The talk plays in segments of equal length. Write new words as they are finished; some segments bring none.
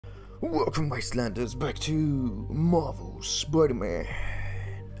Welcome, Wastelanders, back to Marvel Spider-Man.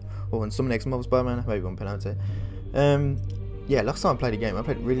 Or Insomniac's Marvel Spider-Man, however you want to pronounce it. Yeah, last time I played the game, I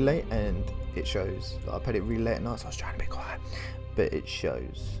played it really late, and it shows. I played it really late at night, so I was trying to be quiet, but it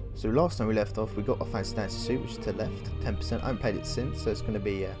shows. So last time we left off, we got a fancy dancy suit, which is to the left, 10%. I haven't played it since, so it's going to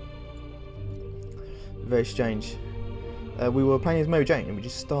be very strange. We were playing as Mary Jane, and we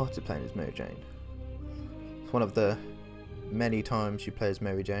just started playing as Mary Jane. It's one of the many times you play as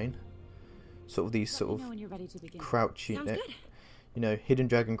Mary Jane. Sort of these sort of crouching, you know, hidden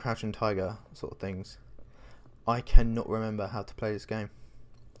dragon, crouching tiger sort of things. I cannot remember how to play this game.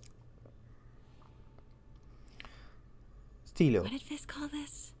 Stilo. What did Fisk call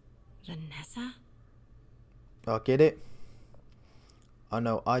this? Vanessa? I get it. I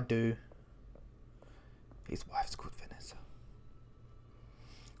know I do. His wife's called Vanessa.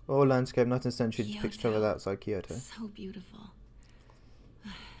 All landscape, 19th century depicts travel outside Kyoto. So beautiful.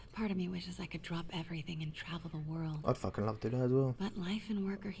 Part of me wishes I could drop everything and travel the world. I'd fucking love to do that as well. But life and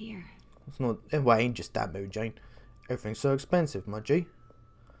work are here. It's not. Well, it ain't just that, Mary Jane. Everything's so expensive, my G.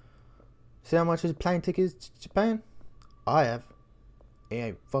 See how much a plane ticket is to Japan? I have. It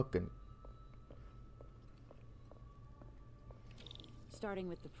ain't fucking. Starting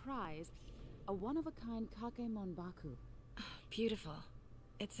with the prize, a one-of-a-kind kake monbaku. Beautiful.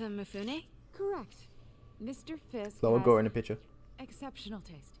 It's a Mifune? Correct. Mr. Fisk So I'll has go in a picture. exceptional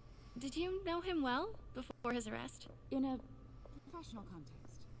taste. Did you know him well before his arrest? In a professional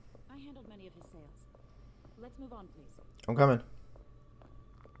context, I handled many of his sales. Let's move on, please. I'm coming.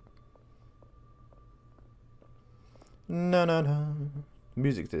 No, no, no. The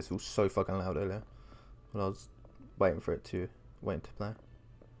music to this was so fucking loud earlier when I was waiting for it to play.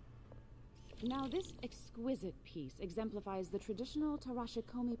 Now, this exquisite piece exemplifies the traditional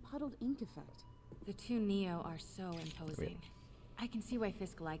Tarashikomi puddled ink effect. The two Neo are so imposing. I can see why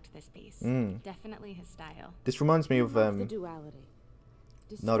Fisk liked this piece. Definitely his style. This reminds me of the duality.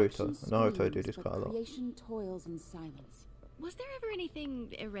 Naruto. Naruto do this quite a lot. Creation toils in silence. Was there ever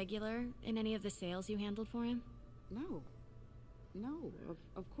anything irregular in any of the sales you handled for him? No. No,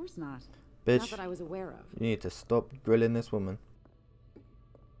 of course not. Bitch, not that I was aware of. you need to stop grilling this woman.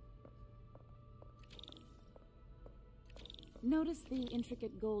 Notice the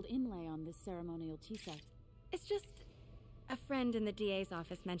intricate gold inlay on this ceremonial tea set. It's just a friend in the DA's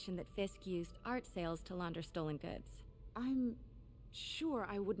office mentioned that Fisk used art sales to launder stolen goods. I'm sure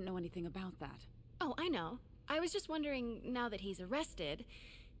I wouldn't know anything about that. Oh, I know. I was just wondering, now that he's arrested,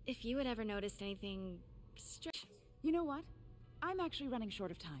 if you had ever noticed anything strange. You know what? I'm actually running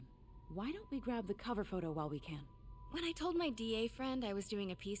short of time. Why don't we grab the cover photo while we can? When I told my DA friend I was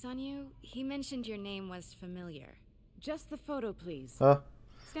doing a piece on you, he mentioned your name was familiar. Just the photo, please.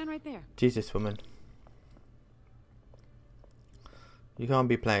 Stand right there. Jesus, woman. You can't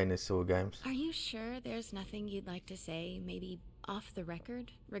be playing this sort of games. Are you sure there's nothing you'd like to say, maybe off the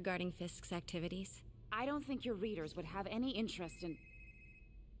record, regarding Fisk's activities? I don't think your readers would have any interest in...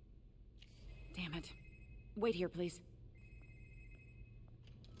 Damn it. Wait here, please.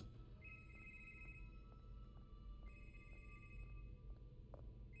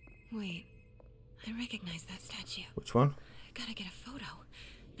 Wait. I recognize that statue. Which one? Gotta get a photo.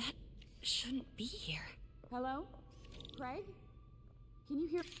 That shouldn't be here. Hello? Craig? Can you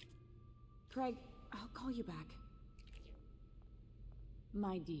hear... Craig, I'll call you back.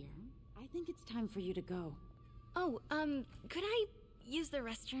 My dear, I think it's time for you to go. Oh, could I use the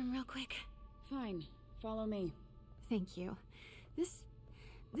restroom real quick? Fine. Follow me. Thank you. This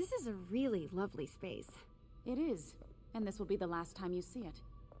is a really lovely space. It is. And this will be the last time you see it.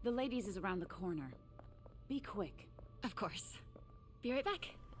 The ladies is around the corner. Be quick. Of course. Be right back.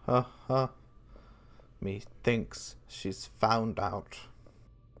 Methinks she's found out.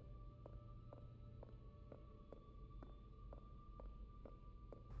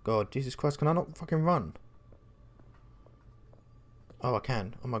 God, Jesus Christ, can I not fucking run? Oh, I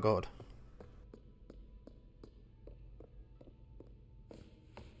can. Oh my God.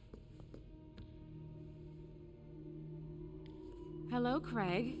 Hello,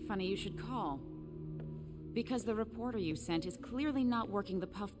 Craig. Funny you should call. Because the reporter you sent is clearly not working the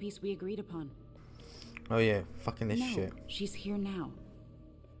puff piece we agreed upon. Oh yeah, fucking this shit. She's here now.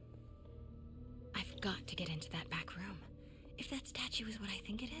 I've got to get into that back room. If that statue is what I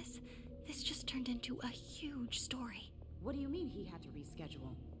think it is, this just turned into a huge story. What do you mean he had to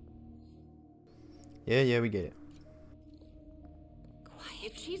reschedule? Yeah, we get it. Quiet.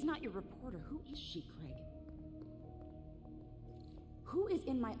 If she's not your reporter, who is she, Craig? Who is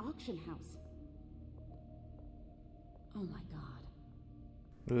in my auction house? Oh my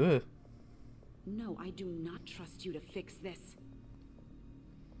God. Ugh. No, I do not trust you to fix this.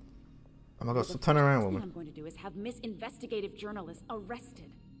 Oh my god, The stop turning around, first thing woman. I'm going to do is have Miss Investigative Journalist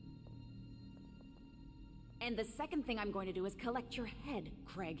arrested. And the second thing I'm going to do is collect your head,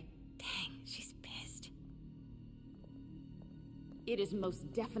 Craig. Dang, she's pissed. It is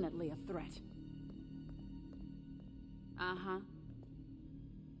most definitely a threat. Uh-huh.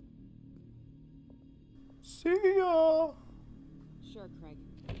 See ya. Sure, Craig.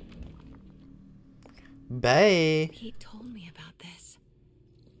 Bye. Pete told me about this.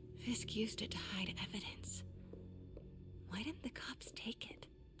 Fisk used it to hide evidence. Why didn't the cops take it?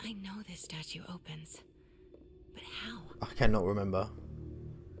 I know this statue opens. But how? I cannot remember.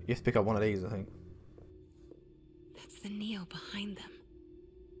 You have to pick up one of these, I think. That's the Neo behind them.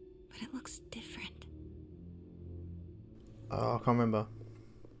 But it looks different. Oh, I can't remember.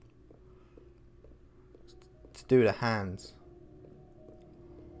 It's to do with the hands.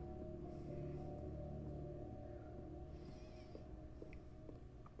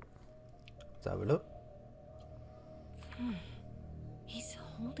 Let's have a look. He's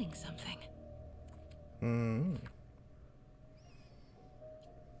holding something. Hmm.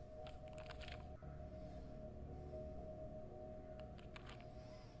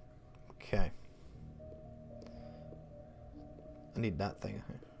 Okay. I need that thing.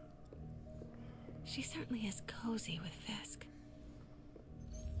 She certainly is cozy with Fisk.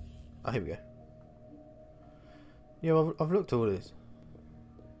 Oh, here we go. Yeah, I've looked at all this.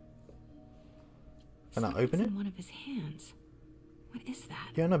 Can I open Something's it? in one of his hands. What is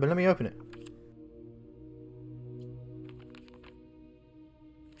that? Yeah, no, but let me open it.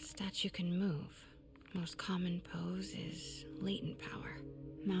 Statue can move. Most common pose is latent power.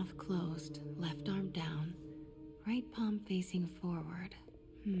 Mouth closed, left arm down, right palm facing forward.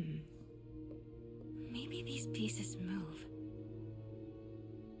 Maybe these pieces move.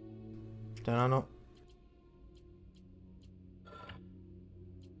 Don't I not?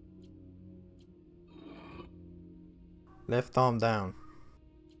 Left arm down.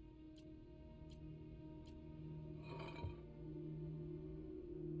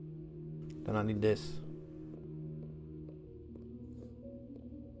 Then I need this.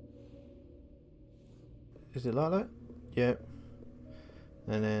 Is it like that? Yep.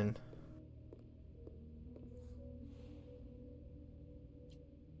 And then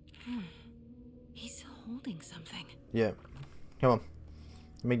He's holding something. yeah. Come on.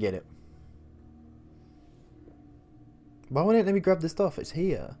 Let me get it. Why won't it let me grab the stuff? It's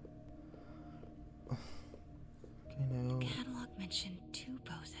here. Okay, now. Catalog mentioned 2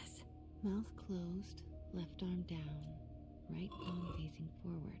 poses. Mouth closed, left arm down, right palm facing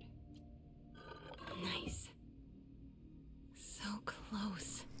forward. Nice. So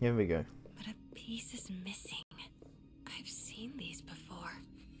close. Here we go. But a piece is missing. I've seen these before.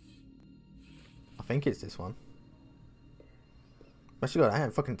 I think it's this one. But she got a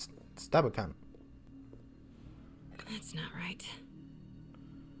hand. Fucking stab a cunt. That's not right.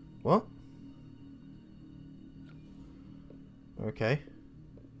 What? Okay.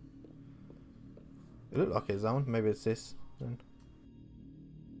 It looked like it's that one. Maybe it's this then.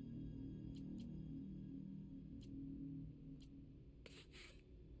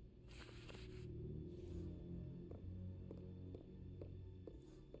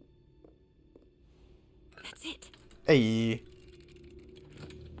 That's it. Hey.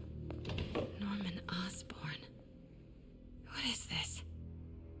 Norman Osborn. What is this?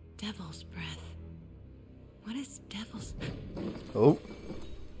 Devil's breath. What is devil's... Oh.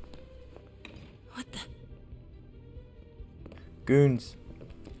 What the... Goons.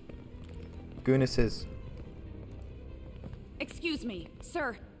 Goonesses. Excuse me,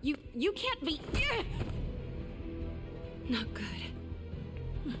 sir. You can't be... Not good.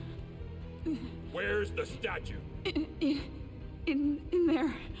 Where's the statue? In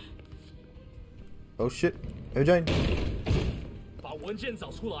there. Oh shit. Mojang. 把文件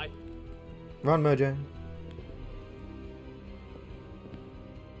找出来。 Run, Mojang.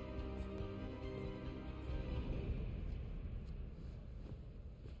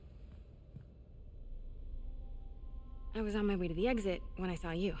 I was on my way to the exit when I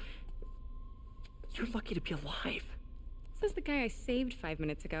saw you. You're lucky to be alive. Says the guy I saved 5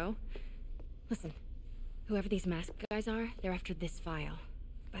 minutes ago. Listen, whoever these masked guys are, they're after this file.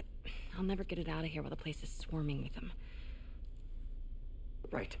 But I'll never get it out of here while the place is swarming with them.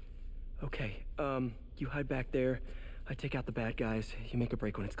 Right. Okay, you hide back there. I take out the bad guys. You make a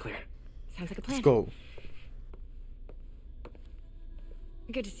break when it's clear. Sounds like a plan. Let's go.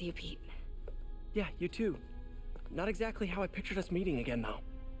 Good to see you, Pete. Yeah, you too. Not exactly how I pictured us meeting again, though.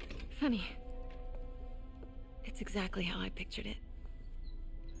 Funny. It's exactly how I pictured it.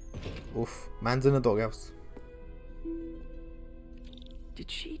 Oof. Man's in the doghouse. Did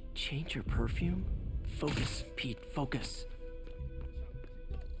she change her perfume? Focus, Pete, focus.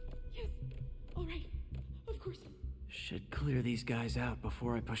 Yes. All right. Of course. Should clear these guys out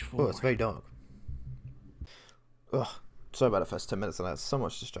before I push forward. Oh, it's very dark. Ugh. Sorry about the first 10 minutes of that. So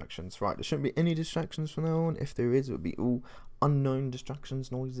much distractions. Right, there shouldn't be any distractions from now on. If there is, it would be all unknown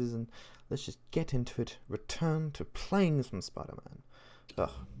distractions, noises, and let's just get into it. Return to playing some Spider-Man.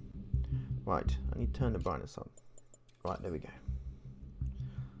 Ugh. Right, I need to turn the brightness on. Right, there we go.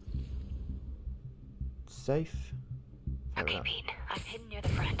 Safe. Okay, Pete. I'm hidden near the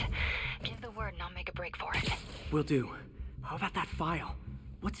front. Give the word and I'll make a break for it. Will do. How about that file?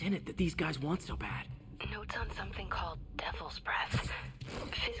 What's in it that these guys want so bad? Notes on something called Devil's Breath.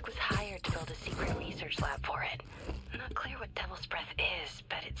 Fisk was hired to build a secret research lab for it. Not clear what Devil's Breath is,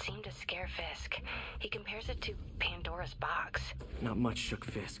 but it seemed to scare Fisk. He compares it to Pandora's box. Not much shook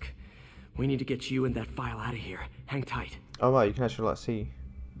Fisk. We need to get you and that file out of here. Hang tight. Oh wow, you can actually like see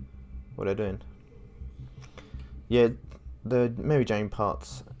what they're doing. Yeah, the Mary Jane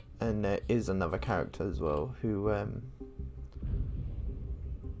parts, and there is another character as well who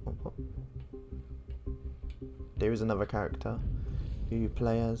there is another character who you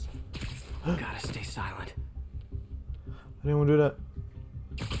play as. Gotta stay silent. I didn't want to do that.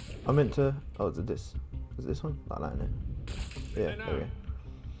 I meant to. Oh, is it this? Is it this one? Like that, innit? Yeah, there we go. Yeah,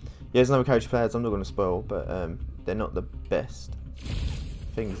 there's another character players. I'm not going to spoil, but they're not the best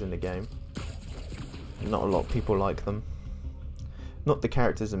things in the game. Not a lot of people like them. Not the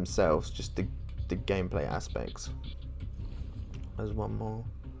characters themselves, just the gameplay aspects. There's one more.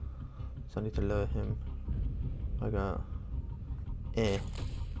 So I need to lure him. I got. I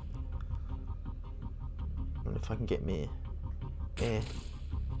wonder if I can get me.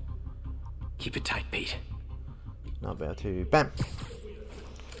 Keep it tight, Pete. Not be able to. Bam!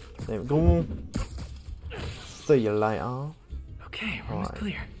 There we go. See you later. Okay, room is Right.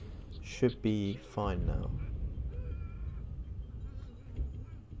 clear. Should be fine now.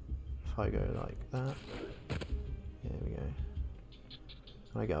 If I go like that. There we go.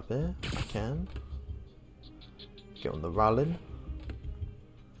 Can I get up there? I can. Get on the railing.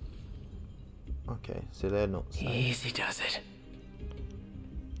 Okay, so they're not safe. Easy does it.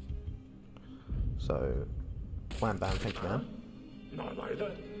 So, wham bam, thank you, man. 哪来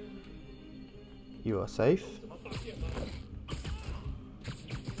的？ You are safe.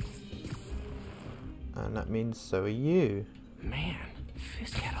 And that means so are you. Man,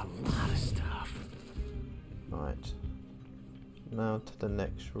 Fisk had a lot of stuff. Right. Now to the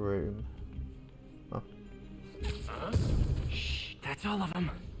next room. Oh. Shh, that's all of them.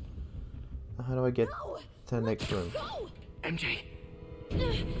 Now how do I get to the next room? MJ,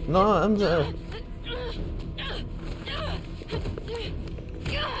 No, I'm there.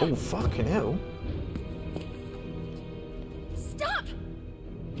 Oh, fucking hell. Stop!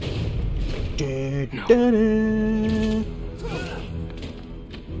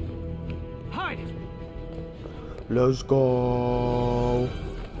 hide! Let's go.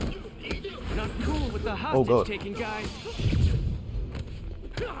 Not cool with the Oh, God. hostage taking guys.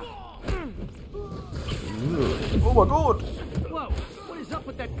 Oh my god. Whoa, what is up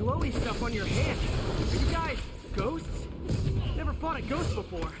with that glowy stuff on your hand? Are you guys ghosts? Never fought a ghost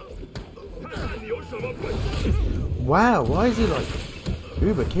before. 你有什么本事？ Wow, why is he like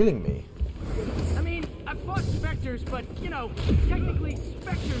uber killing me? I mean, I've fought specters, but, you know, technically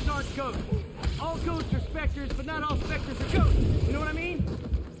specters aren't ghosts. All ghosts are specters, but not all specters are ghosts. You know what I mean?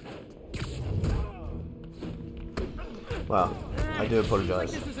 Well, I do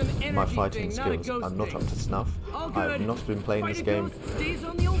apologise. This is an energy My fighting thing, not a skills ghost are not thing. up to snuff. All I have good. not been playing Fight this a game ghost stays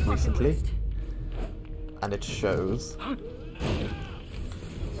on the old bucket recently, list. and it shows.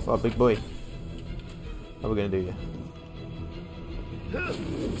 Well, big boy, how are we gonna do you?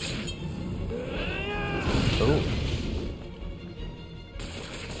 Oh.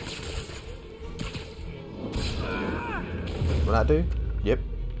 Will that do? Yep.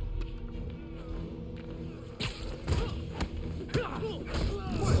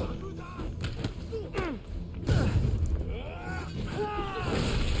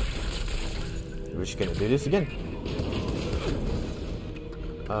 We're just gonna do this again.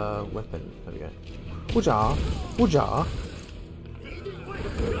 Weapon. There we go. Wooja! Wooja!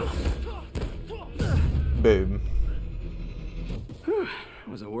 Boom.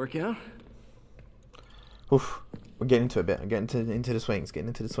 Was it a workout? Oof. We're getting into it a bit. I'm getting into the swings. Getting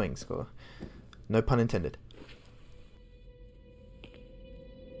into the swings. No pun intended.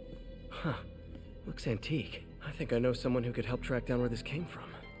 Huh. Looks antique. I think I know someone who could help track down where this came from.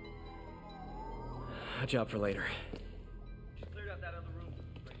 A job for later. Cleared out that other room.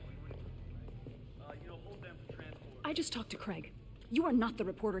 Hold them for transport. I just talked to Craig. You are not the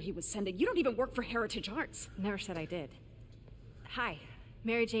reporter he was sending. You don't even work for Heritage Arts. Never said I did. Hi,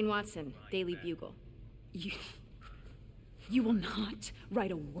 Mary Jane Watson, Daily Bugle. You will not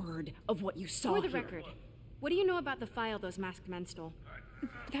write a word of what you saw For the here. record, what do you know about the file those masked men stole?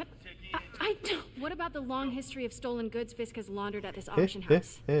 I don't... What about the long history of stolen goods Fisk has laundered at this auction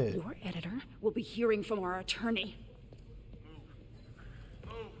house? Your editor will be hearing from our attorney.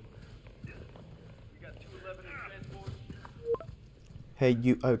 Hey,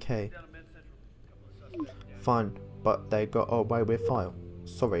 you okay? Fine, but they got away with file.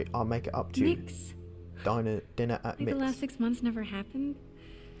 Sorry, I'll make it up to you. Mix. Dinner at Like Mix. the last 6 months never happened?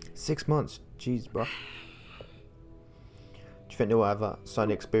 6 months? Jeez, bruh. Do you think they'll have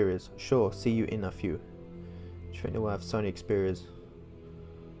Sony Xperias? Sure, see you in a few. Do you think they'll have Sony Xperias?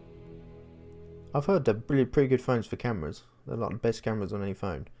 I've heard they're pretty good phones for cameras. They're like the best cameras on any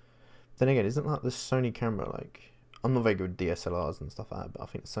phone. Then again, isn't like the Sony camera like... I'm not very good with DSLRs and stuff like that, but I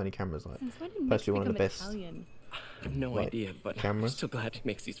think the Sony camera's like personally one of the best. I have no Like, idea, but cameras? I'm so glad he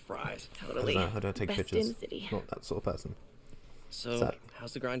makes these fries. Totally. I don't take Best pictures. in city. Not that sort of person. So, Sad.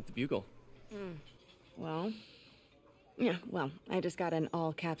 how's the grind at the Bugle? Well, I just got an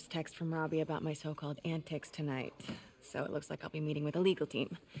all-caps text from Robbie about my so-called antics tonight. So it looks like I'll be meeting with the legal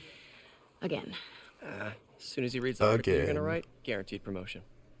team. Again. As soon as he reads the article you're gonna Again. write, guaranteed promotion.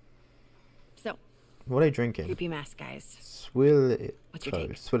 So, What are they drinking? creepy mask guys. What's your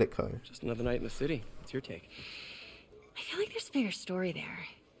take? Swillico. Just another night in the city. What's your take? I feel like there's a bigger story there.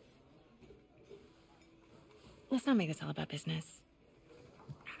 Let's not make this all about business.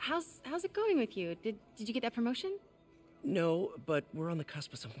 How's it going with you? Did you get that promotion? No, but we're on the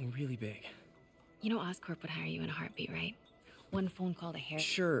cusp of something really big. You know Oscorp would hire you in a heartbeat, right? One phone call to Harry.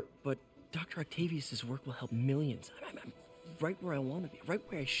 Sure, but Dr. Octavius's work will help millions. I'm right where I want to be, right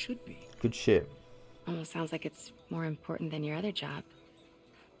where I should be. Good shit. Almost sounds like it's more important than your other job.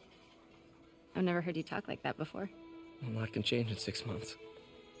 I've never heard you talk like that before. A lot can change in 6 months.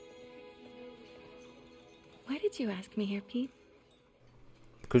 Why did you ask me here, Pete?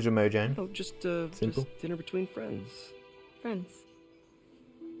 Because you're Mojang. Oh, just Simple. dinner between friends. Friends.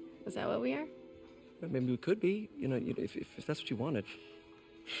 Is that what we are? Maybe we could be, if that's what you wanted.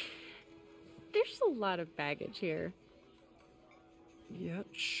 There's a lot of baggage here. Yeah,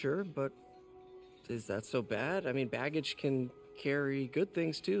 sure, but is that so bad? I mean, baggage can carry good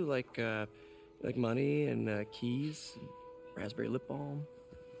things too, like money and keys, and raspberry lip balm.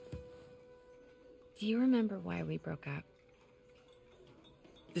 Do you remember why we broke up?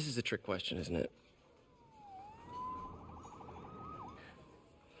 This is a trick question, isn't it?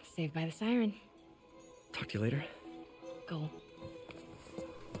 Saved by the siren. Talk to you later. Go.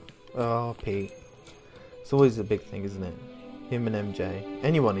 Oh, Pete. It's always a big thing, isn't it? Him and MJ.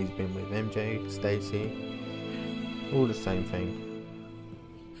 Anyone he's been with. MJ, Stacy. All the same thing.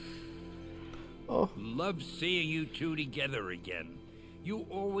 Oh. Love seeing you two together again. You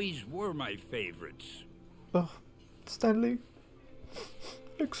always were my favorites. Oh. Stanley.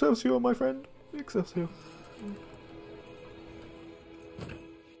 Excelsior, my friend. Excelsior.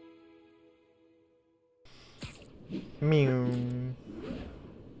 Meow.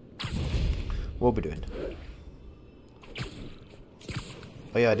 What are we doing?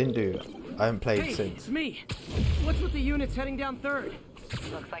 Oh yeah, I haven't played Hey, since. it's me. What's with the units heading down third?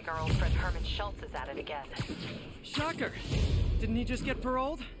 Looks like our old friend Herman Schultz is at it again. Shocker. Didn't he just get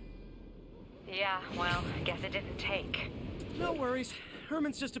paroled? Yeah, well, I guess it didn't take. No worries.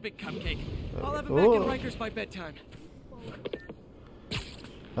 Herman's just a big cupcake. I'll have him back in Oh. Rikers by bedtime.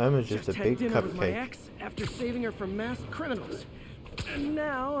 I'm just a had big dinner with my cupcake. ex after saving her from masked criminals. And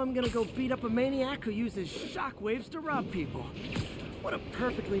now I'm gonna go beat up a maniac who uses shockwaves to rob people. What a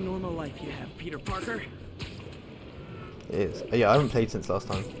perfectly normal life you have, Peter Parker. It is. Yeah, I haven't played since last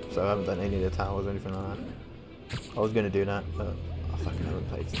time, so I haven't done any of the towers or anything like that. I was gonna do that, but I fucking haven't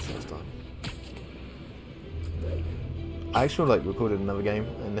played since last time. I actually recorded another game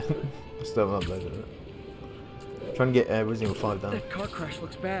and then I still haven't uploaded it. Trying to get Resident Evil 5 down. That car crash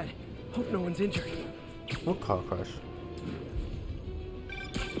looks bad. Hope no one's injured. What car crash?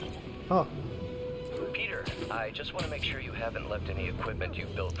 Oh, Peter, I just want to make sure you haven't left any equipment you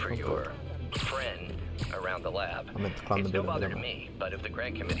built for your friend around the lab. I meant to climb the It's no building, bother to didn't I? me, but if the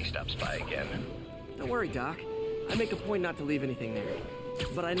grant committee stops by again, Don't worry, Doc. I make a point not to leave anything there.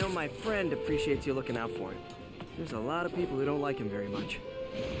 But I know my friend appreciates you looking out for him. There's a lot of people who don't like him very much.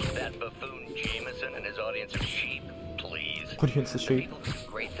 that buffoon Jameson and his audience of sheep, please. Audience of The sheep. people who do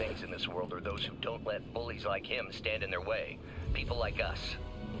great things in this world are those who don't let bullies like him stand in their way. People like us.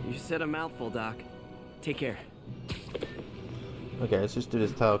 You said a mouthful, Doc. Take care. okay, let's just do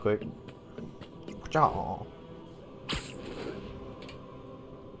this tower quick. Jaw.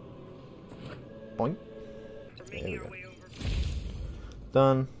 Boink. There we go.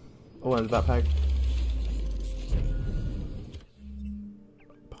 Done. Oh, and the backpack.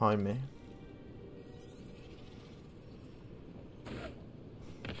 Behind me.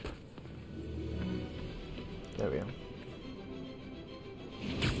 There we go.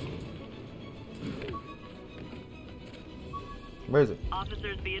 Where is it?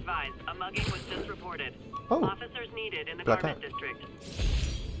 Officers be advised, a mugging was just reported. Oh. Officers needed in the Black garment Hat. district.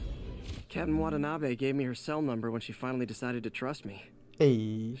 Captain Watanabe gave me her cell number when she finally decided to trust me.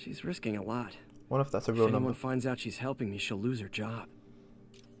 Hey. She's risking a lot. Wonder if that's a If real anyone number. finds out she's helping me, she'll lose her job.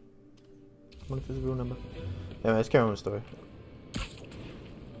 Wonder if it's a real number. Yeah, let's carry on with the story.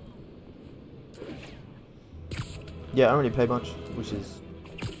 Yeah, I don't really play much, which is,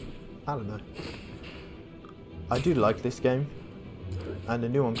 I don't know. I do like this game, and the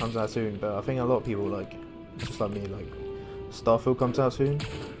new one comes out soon, but I think a lot of people, like, just like me, like, Starfield comes out soon.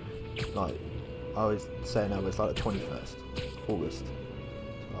 Like, I was saying that it's like the 21st August.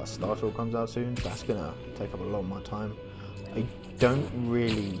 So, like, Starfield comes out soon, so that's gonna take up a lot of my time. I don't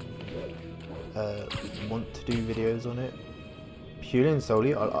really want to do videos on it, purely and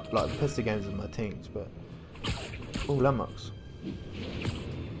solely. I like Bethesda games are my things, but oh, landmarks.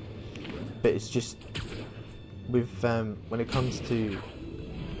 But it's just with when it comes to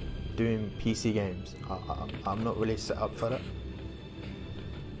doing PC games, I'm not really set up for that.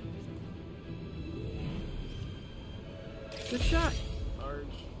 Good shot. Are you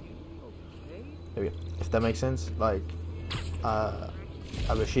okay? There we go. If that makes sense, like I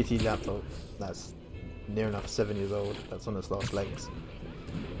have a shitty laptop that's near enough 7 years old. That's on its last legs,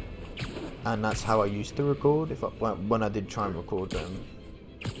 and that's how I used to record. If when I did try and record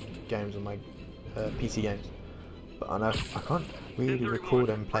games on my PC games, but I know I can't really record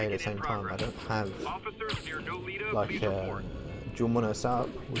and play at the same time. I don't have like dual monitor setup,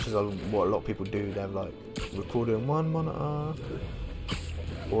 which is what a lot of people do. They have like recorder in one monitor,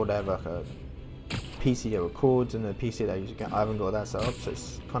 or they have like a PC that records and a PC that uses. I haven't got that set up, so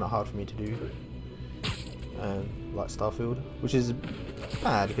it's kind of hard for me to do. Like Starfield, which is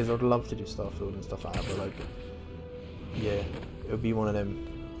bad because I'd love to do Starfield and stuff like that, but like, yeah, it would be one of them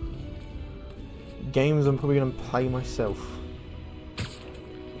games I'm probably gonna play myself,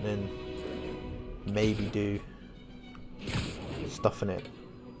 and then maybe do stuff in it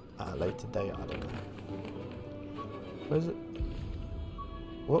at a later date. I don't know. Where is it?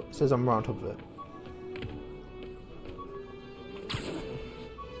 What? It says I'm right on top of it.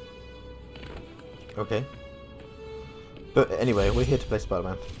 Okay. But anyway, we're here to play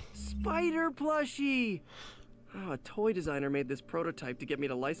Spider-Man. Spider plushie! Oh, a toy designer made this prototype to get me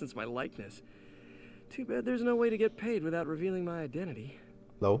to license my likeness. Too bad there's no way to get paid without revealing my identity.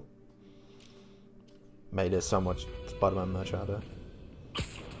 Lol. Mate, there's so much Spider-Man merch out there.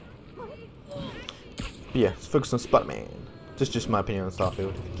 But yeah, let's focus on Spider-Man. Just my opinion on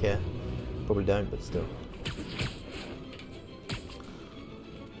Starfield, if you care. Probably don't, but still.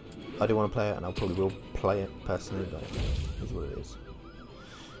 I do want to play it, and I probably will play it personally, but that's what it is.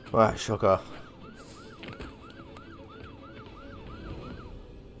 Alright, shocker.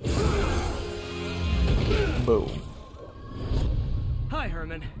 Boom. Hi,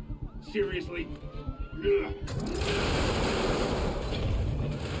 Herman. Seriously?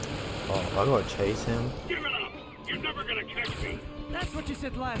 Oh, I gotta chase him. Give it up! You're never gonna catch me! That's what you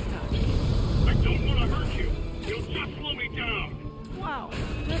said last time. I don't want to hurt you! You'll just slow me down! Wow,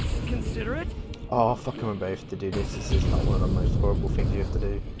 that's considerate. Oh, fucking remember if to do this. This is like one of the most horrible things you have to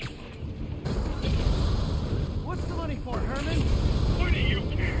do. What's the money for, Herman? Why do you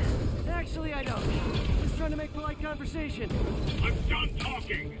care? Actually, I don't. Just trying to make polite conversation. I'm done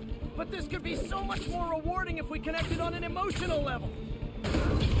talking! But this could be so much more rewarding if we connected on an emotional level.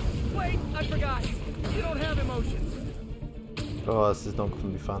 Wait, I forgot. You don't have emotions. Oh, this is not going to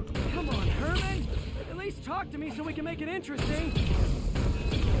be fun. Come on, Herman. At least talk to me so we can make it interesting.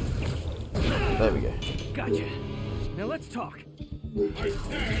 There we go. Gotcha. Now let's talk. I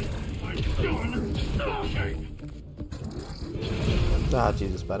said I'm done talking! Ah,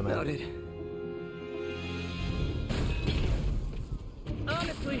 Jesus, Spider-Man. Noted.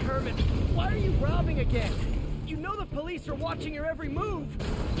 Honestly, Herman, why are you robbing again? You know the police are watching your every move.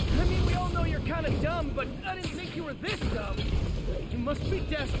 I mean, we all know you're kind of dumb, but I didn't think you were this dumb. You must be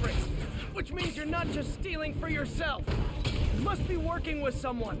desperate, which means you're not just stealing for yourself. You must be working with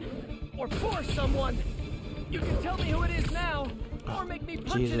someone, or for someone. You can tell me who it is now, or make me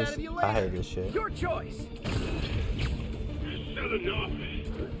punch it out of you later. I hate this shit. Your choice. Said enough!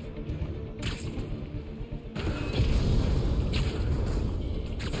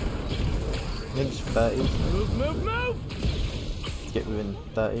 I think it's 30. Move, move, move! Get within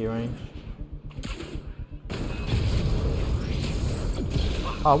 30 range.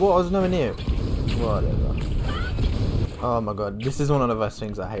 Oh, what? I was nowhere near. Whatever. Oh my god, this is one of the best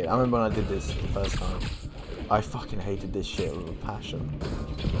things I hate. I remember when I did this the first time. I fucking hated this shit with a passion.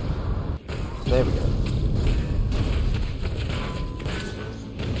 There we go.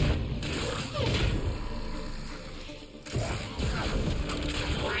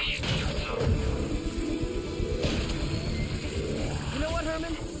 You know what,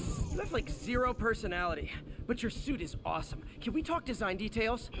 Herman? You have like zero personality, but your suit is awesome. Can we talk design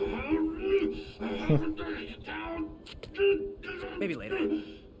details? Maybe later.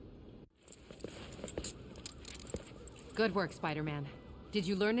 Good work, Spider-Man. Did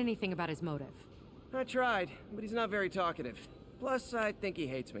you learn anything about his motive? I tried, but he's not very talkative. Plus, I think he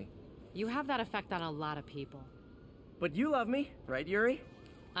hates me. You have that effect on a lot of people. But you love me, right, Yuri?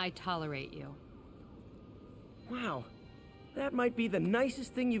 I tolerate you. Wow. That might be the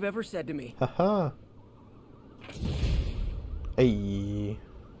nicest thing you've ever said to me. Haha. Hey.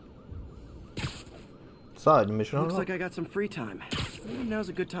 Side mission. Looks like I got some free time. Maybe now's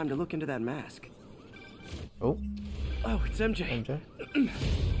a good time to look into that mask. Oh. Oh, it's MJ. MJ.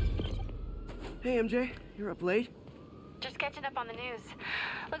 Hey, MJ. You're up late? Just catching up on the news.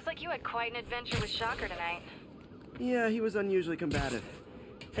 Looks like you had quite an adventure with Shocker tonight. Yeah, he was unusually combative.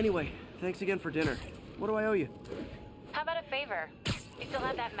 Anyway, thanks again for dinner. What do I owe you? How about a favor? You still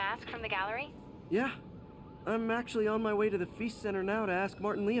have that mask from the gallery? Yeah. I'm actually on my way to the Feast Center now to ask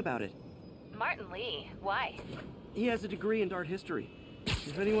Martin Lee about it. Martin Lee? Why? He has a degree in art history.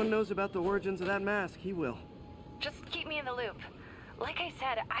 If anyone knows about the origins of that mask, he will. Just keep me in the loop. Like I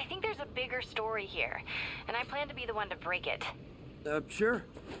said, I think there's a bigger story here, and I plan to be the one to break it. Sure.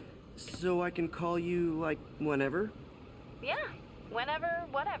 So I can call you, like, whenever? Yeah, whenever,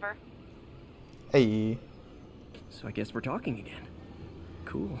 whatever. Hey. So I guess we're talking again.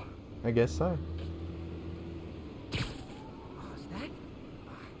 Cool. I guess so. Oh, is that?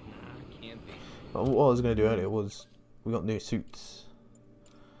 Nah, can't be. But what I was going to do earlier was, we got new suits.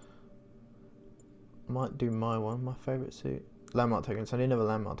 I might do my one, my favourite suit. Landmark token, so I didn't have a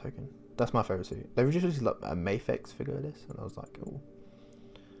landmark token. That's my favourite suit. They were just like a Mafex figure of this, and I was like, oh.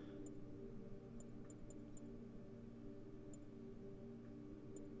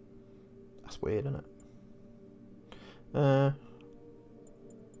 That's weird, isn't it?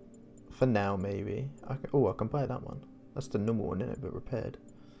 For now, maybe. I can buy that one. That's the normal one, isn't it? But repaired.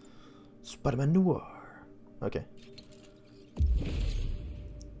 Spider-Man Noir. Okay.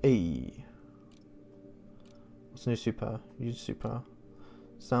 Hey. What's new super? Use super.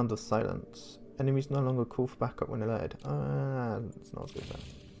 Sound of silence. Enemies no longer call for backup when alerted. It's not as good as that.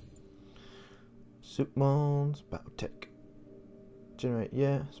 Supermons, battle tech. Generate,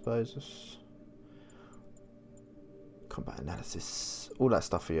 yeah, I suppose. Combat analysis. All that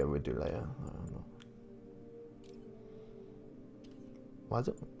stuff here we'll do later. I don't know. Why is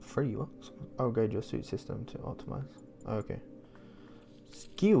it free? What? Upgrade your suit system to optimize. Okay.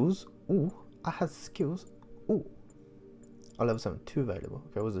 Skills. Ooh, I have skills. Ooh. Oh, level 7, 2 available.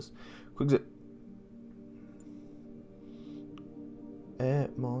 Okay, what's this? Quick zip. Air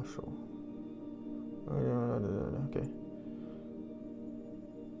Marshal. Okay.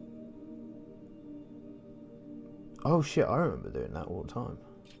 Oh shit, I remember doing that all the time.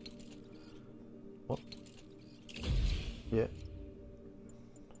 What? Yeah.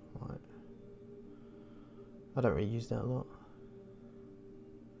 Right. I don't really use that a lot.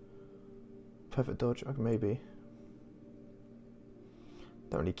 Perfect dodge, okay, maybe.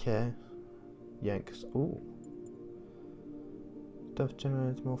 Don't really care. Yanks. Ooh. Death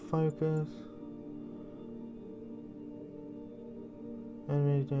generates more focus.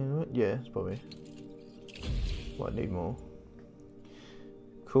 Enemy doing what? Yeah, it's probably. What I need more.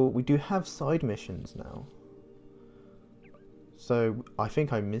 Cool. We do have side missions now. So I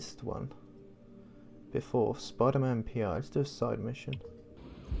think I missed one before. Spider-Man PR. Let's do a side mission.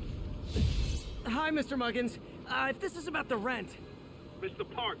 Hi, Mr. Muggins. If this is about the rent. Mr.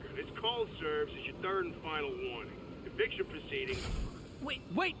 Parker, this call serves as your third and final warning. Eviction proceedings.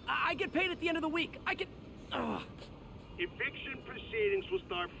 Wait! I get paid at the end of the week. I get. Ugh. Eviction proceedings will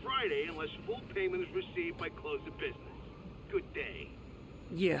start Friday unless full payment is received by close of business. Good day.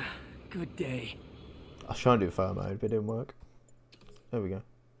 Yeah, good day. I was trying to do fire mode, but it didn't work. There we go.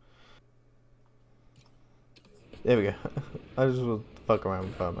 There we go. I just will fuck around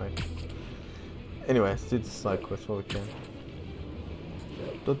with fire mode. Anyway, let's do the side quest while we can.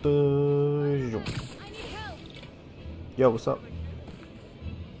 Yo, what's up?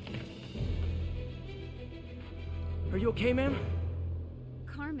 Are you okay, ma'am?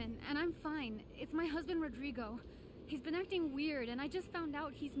 Carmen, and I'm fine. It's my husband, Rodrigo. He's been acting weird, and I just found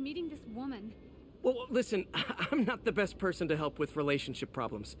out he's meeting this woman. Well, listen, I'm not the best person to help with relationship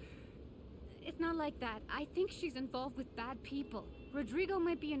problems. It's not like that. I think she's involved with bad people. Rodrigo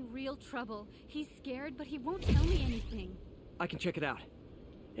might be in real trouble. He's scared, but he won't tell me anything. I can check it out.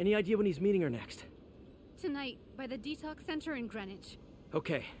 Any idea when he's meeting her next? Tonight, by the detox center in Greenwich.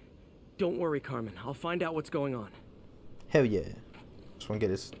 Okay. Don't worry, Carmen. I'll find out what's going on. Hell yeah. Just want to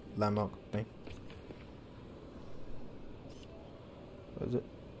get this landmark thing. What is it?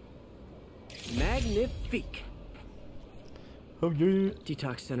 Magnifique. Oh yeah.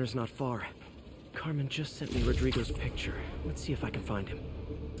 Detox center's not far. Carmen just sent me Rodrigo's picture. Let's see if I can find him.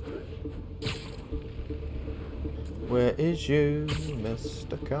 Where is you,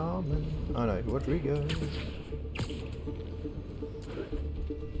 Mr. Carmen? Oh no, Rodrigo.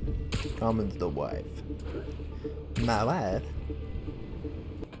 Carmen's the wife. My wife?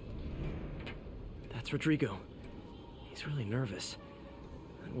 That's Rodrigo. He's really nervous.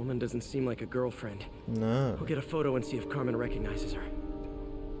 That woman doesn't seem like a girlfriend. No. We'll get a photo and see if Carmen recognizes her.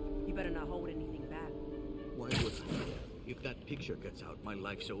 You better not hold anything back. Why would I? If that picture gets out, my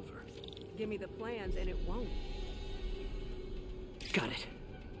life's over. Give me the plans and it won't. Got it.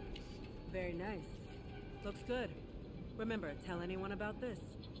 Very nice. Looks good. Remember, tell anyone about this,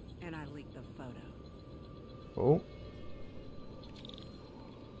 and I leak the photo. Oh.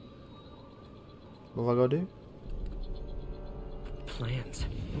 What have I got to do? Plans.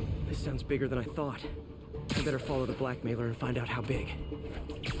 This sounds bigger than I thought. I better follow the blackmailer and find out how big.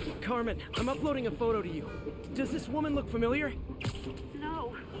 Carmen, I'm uploading a photo to you. Does this woman look familiar?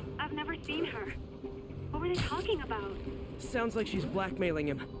 No, I've never seen her. What were they talking about? Sounds like she's blackmailing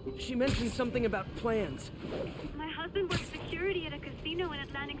him. She mentioned something about plans. My husband works security at a casino in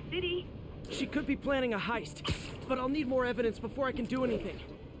Atlantic City. She could be planning a heist, but I'll need more evidence before I can do anything.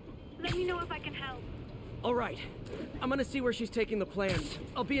 Let me know if I can help. All right. I'm gonna see where she's taking the plans.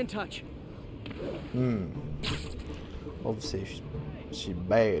 I'll be in touch. Obviously, she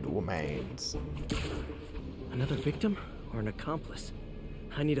bad woman. Another victim or an accomplice?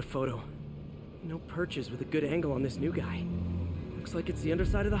 I need a photo. No perches with a good angle on this new guy. Looks like it's the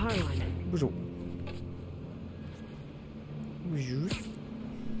underside of the High Line.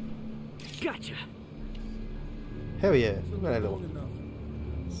 Gotcha. Hell yeah. Look at that little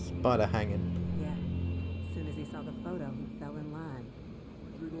spider hanging. Yeah. As soon as he saw the photo, he fell in line.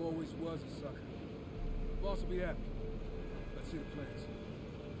 Rodrigo always was a sucker. Boss will be happy. Let's see the plans.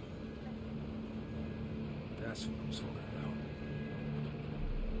 That's what I'm talking about.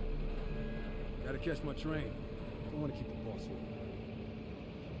 Gotta catch my train. Don't want to keep the boss with me.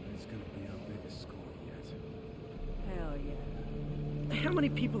 It's gonna be our biggest score yet. Hell yeah. How many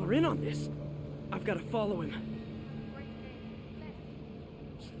people are in on this? I've got to follow him.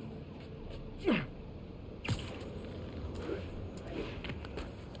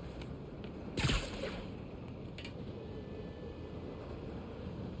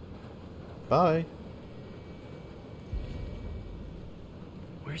 Bye.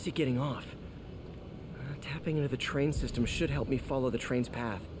 Where's he getting off? Tapping into the train system should help me follow the train's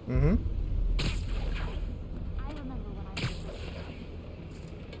path. Mm-hmm.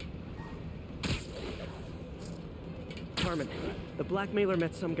 Carmen, the blackmailer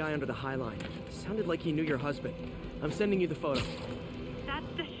met some guy under the High Line. Sounded like he knew your husband. I'm sending you the photo. That's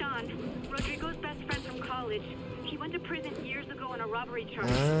Deshaun, Rodrigo's best friend from college. He went to prison years ago on a robbery charge.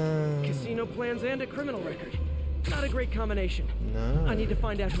 Casino plans and a criminal record. Not a great combination. No. I need to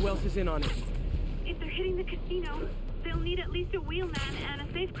find out who else is in on it. If they're hitting the casino, they'll need at least a wheelman and a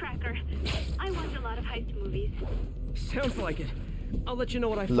safecracker. I watch a lot of heist movies. Sounds like it. I'll let you know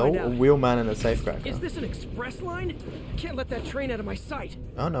what I find out. A wheelman and a safecracker. Is this an express line? Can't let that train out of my sight.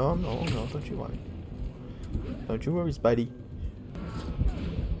 Oh no, I'm not. Don't you worry. Don't you worry, Spidey.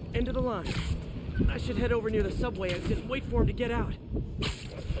 End of the line. I should head over near the subway exit and wait for him to get out.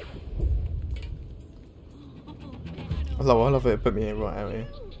 I love it. Put me in right out here.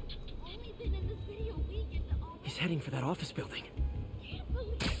 He's heading for that office building.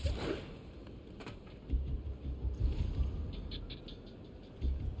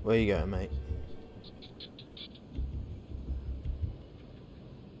 Where you going, mate?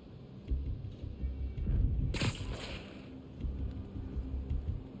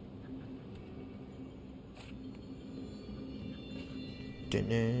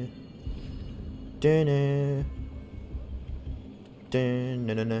 Dinner. Dinner.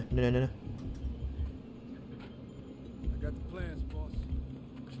 Dinner. I got the plans, boss.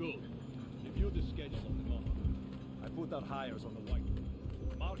 Good. Review the schedule on the map. I put out hires on the white.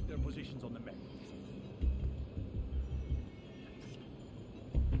 Mark their positions on the map.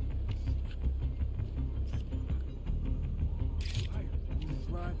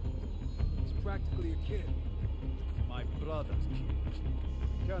 Drive. It's practically a kid. My brother's kid.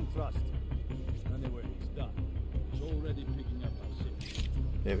 Can't trust him. Anyway, it's done. It's already picking up our signal.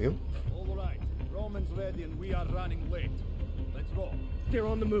 There we go. All right, Roman's ready and we are running late. Let's roll. They're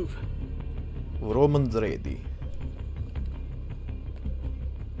on the move. Roman's ready.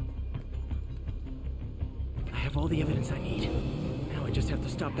 I have all the evidence I need. Now I just have to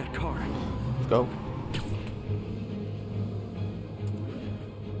stop that car. Let's go.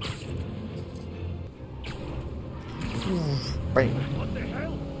 Bang. What the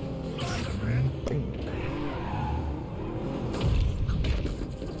hell? Bang.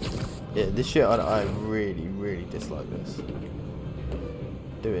 Yeah, this shit, I really, really dislike this.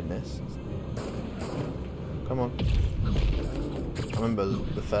 Doing this. Come on. I remember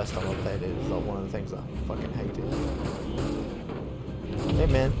the first time I played it, it was like one of the things I fucking hated. Hey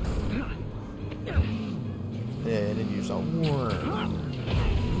man. Yeah, and then you're just like,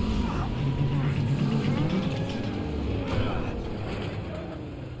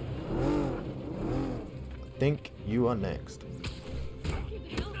 I think you are next.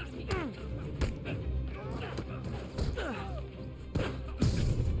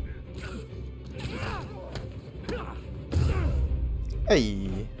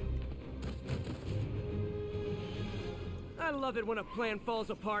 Hey. I love it when a plan falls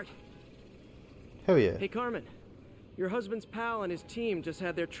apart. Hell yeah. Hey, Carmen. Your husband's pal and his team just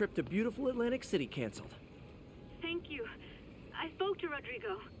had their trip to beautiful Atlantic City canceled. Thank you. I spoke to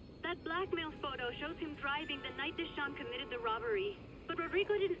Rodrigo. That blackmail photo shows him driving the night Deshawn committed the robbery. But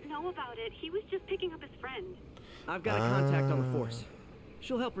Rodrigo didn't know about it. He was just picking up his friend. I've got a contact on the force.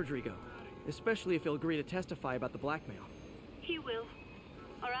 She'll help Rodrigo, especially if he'll agree to testify about the blackmail. He will.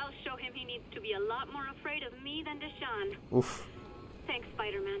 Or I'll show him he needs to be a lot more afraid of me than Deshawn. Oof. Thanks,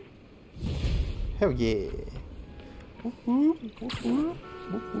 Spider-Man. Hell yeah.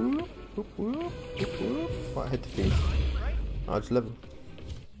 Right, hit the feed. Oh, it's 11.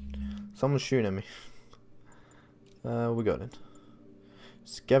 Someone's shooting at me. We got it.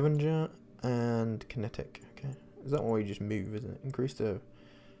 Scavenger and kinetic. Okay. Is that one where you just move, isn't it? Increase the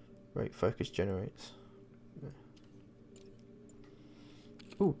rate focus generates. Yeah.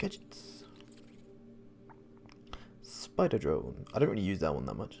 Ooh, gadgets. Spider drone. I don't really use that one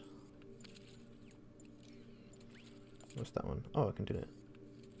that much. What's that one? Oh, I can do that.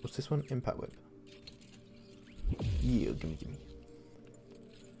 What's this one? Impact whip. Yeah, gimme.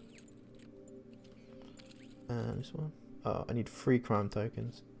 And this one. Oh, I need 3 crime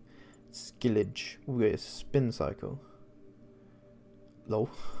tokens. Skillage. Ooh, we got a spin cycle. Lol.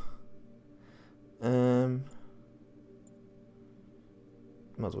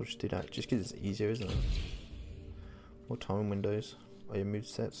 Might as well just do that, just because it's easier, isn't it? More time windows. Oh, your move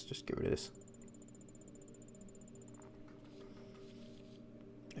sets. Just get rid of this.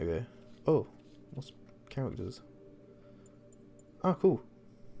 There we go. Oh, what's characters? Oh, cool.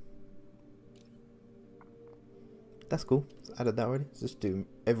 That's cool. Let's added that already. Let's just do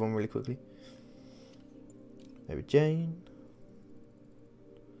everyone really quickly. Maybe Jane.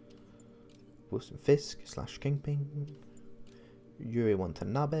 Wilson Fisk / Kingpin. Yuri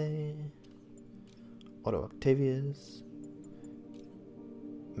Watanabe. Otto Octavius.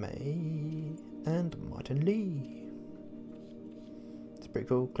 May. And Martin Lee. It's pretty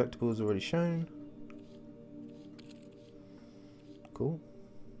cool. Collectibles already shown. Cool.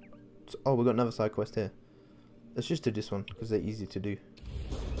 So, oh, we got another side quest here. Let's just do this one because they're easy to do.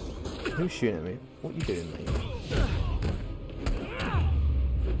 Who's shooting at me? What are you doing, mate?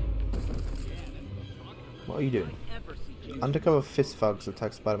 What are you doing? Undercover fist thugs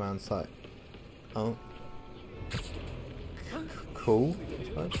attack Spider-Man on sight. Oh. Cool. I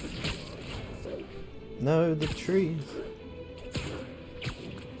suppose. No, the trees.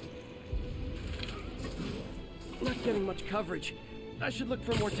 Not getting much coverage. I should look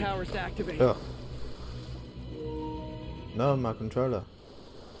for more towers to activate. Oh. No, my controller.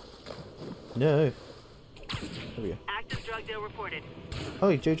 No. There we go. Active drug deal reported.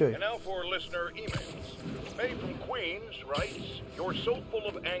 Oh, Jojo. And now for listener emails. May from Queens writes, "You're so full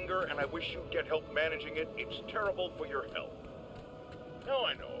of anger and I wish you'd get help managing it. It's terrible for your health." Now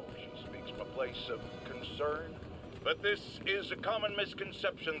I know she speaks from a place of concern, but this is a common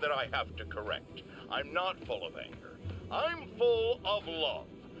misconception that I have to correct. I'm not full of anger. I'm full of love.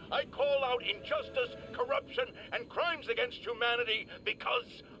 I call out injustice, corruption, and crimes against humanity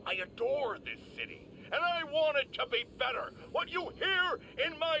because I adore this city. And I want it to be better. What you hear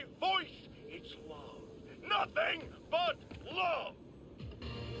in my voice, it's love. Nothing but love.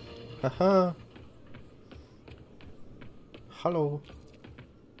 Haha. Hello.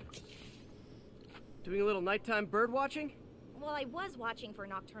 Doing a little nighttime bird watching? Well, I was watching for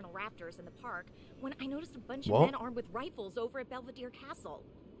nocturnal raptors in the park when I noticed a bunch of What? men armed with rifles over at Belvedere Castle.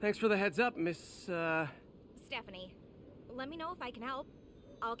 Thanks for the heads up, Miss, Stephanie, let me know if I can help.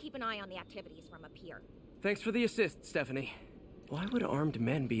 I'll keep an eye on the activities from up here. Thanks for the assist, Stephanie. Why would armed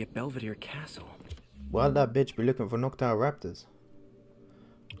men be at Belvedere Castle? Why'd that bitch be looking for nocturnal raptors?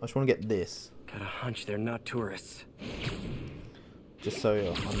 I just want to get this. Got a hunch they're not tourists. Just so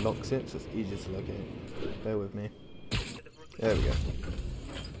it unlocks it, so it's easier to locate. Bear with me. There we go.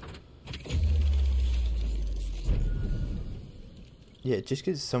 Yeah, it just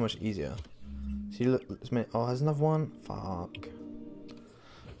gets so much easier. See, look, oh, there's another one. Fuck.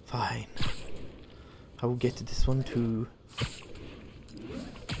 Fine. I will get to this one too.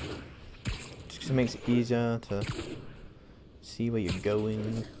 Just 'cause it makes it easier to see where you're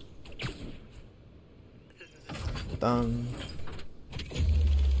going. Done.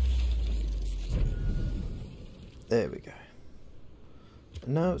 There we go.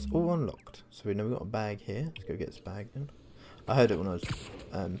 And now it's all unlocked. So we know we've got a bag here. Let's go get this bag then. I heard it when I was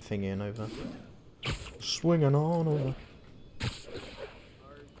thingying over. Swinging on over.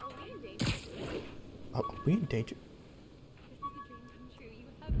 Oh, are we in danger?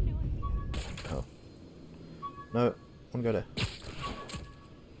 Oh. No, I want to go there.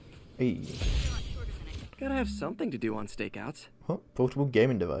 Hey. Gotta have something to do on stakeouts. What? Portable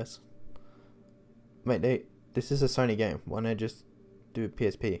gaming device. Mate, this is a Sony game. Why not just do a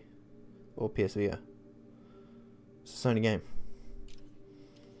PSP? Or PSVR? It's a Sony game.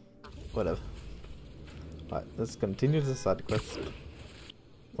 Whatever. Right, let's continue the side quest.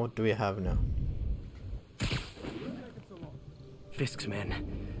 What do we have now? Fisk's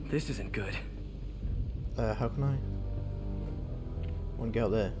men. This isn't good. How can I? Want to get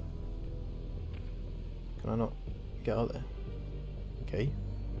out there? Can I not get out there? Okay.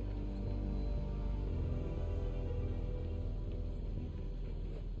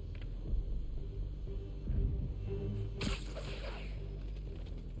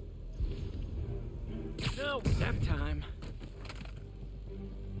 No, nap time.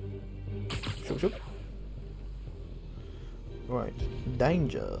 Shoop. Right,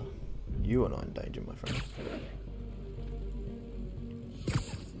 danger. You are not in danger, my friend.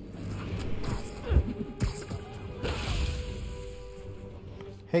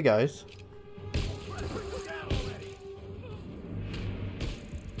 Hey guys.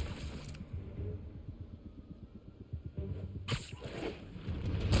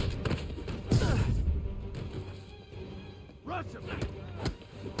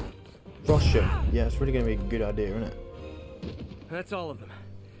 Russia. Yeah, it's really going to be a good idea, isn't it? That's all of them.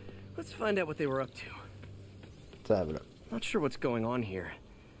 Let's find out what they were up to. Let's have a look. Not sure what's going on here.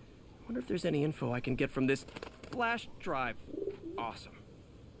 Wonder if there's any info I can get from this flash drive. Awesome.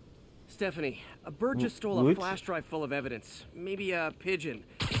 Stephanie, a bird just stole a flash drive full of evidence. Maybe a pigeon.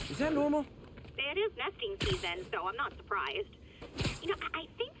 Is that normal? It is nesting season, so I'm not surprised. You know, I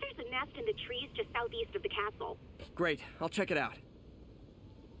think there's a nest in the trees just southeast of the castle. Great, I'll check it out.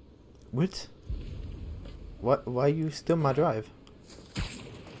 What? Why are you still my drive?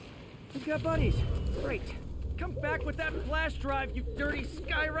 We've got buddies. Great. Come back with that flash drive, you dirty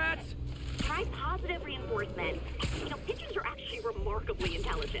sky rats! Try positive reinforcement. You know, pigeons are actually remarkably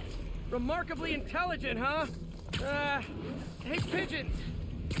intelligent. Remarkably intelligent, huh? Hey pigeons!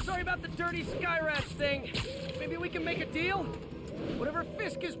 Sorry about the dirty sky rats thing. Maybe we can make a deal? Whatever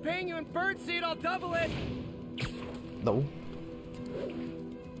Fisk is paying you in birdseed, I'll double it! No.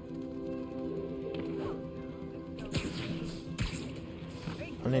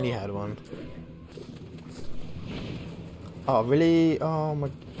 I nearly had one. Oh, really? Oh my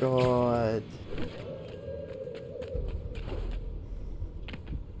god.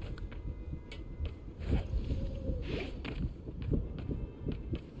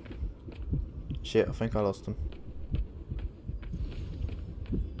 Shit, I think I lost him.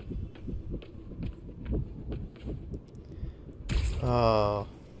 Oh.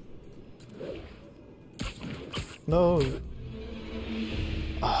 No.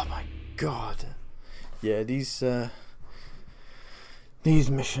 Oh my god. Yeah, these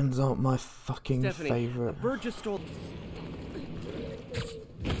missions aren't my fucking favorite. A bird just stole.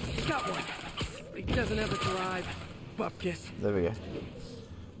 Got one. He doesn't have a drive. Bupkis. There we go.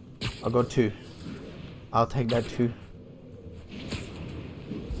 I got two. I'll take that too.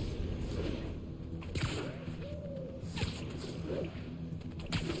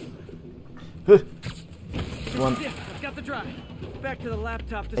 One. Yeah, I've got the drive. Back to the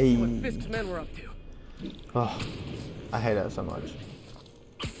laptop to see what Fisk's men were up to. Oh, I hate that so much.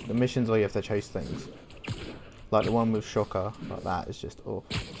 The missions where you have to chase things, like the one with Shocker, like that is just, oh,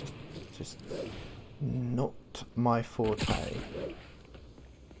 just not my forte.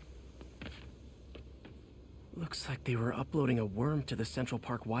 Looks like they were uploading a worm to the Central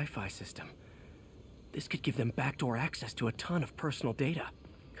Park Wi-Fi system. This could give them backdoor access to a ton of personal data.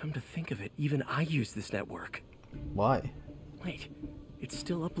 Come to think of it, even I use this network. Why? Wait, it's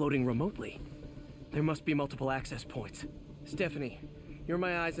still uploading remotely. There must be multiple access points. Stephanie, you're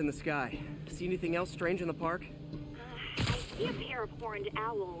my eyes in the sky. See anything else strange in the park? I see a pair of horned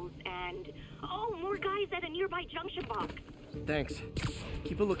owls and... oh, more guys at a nearby junction box. Thanks.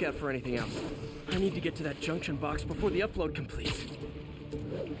 Keep a lookout for anything else. I need to get to that junction box before the upload completes.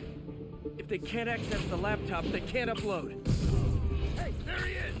 If they can't access the laptop, they can't upload. Hey, there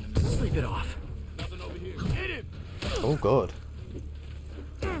he is! Sleep it off. Nothing over here. Hit him! Oh god.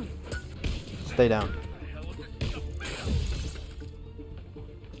 Stay down.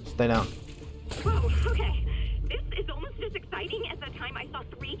 Stay down. Whoa, okay. This is almost as exciting as the time I saw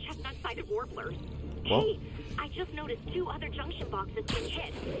 3 chestnut-sided warblers. What? Hey, I just noticed 2 other junction boxes being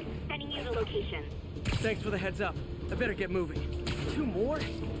hit. Sending you the location. Thanks for the heads up. I better get moving. 2 more?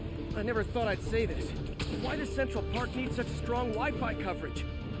 I never thought I'd say this. Why does Central Park need such strong Wi-Fi coverage?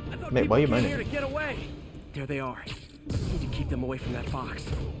 I thought Mate, people why you came moaning? here to get away. There they are. Need to keep them away from that box.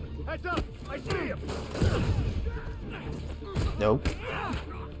 Heads up! I see him! Nope.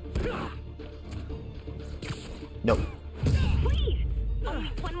 Nope. Please! Only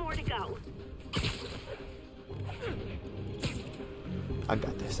 1 more to go. I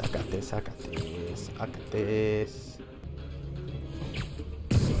got this, I got this, I got this, I got this.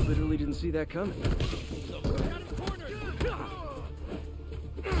 Literally didn't see that coming.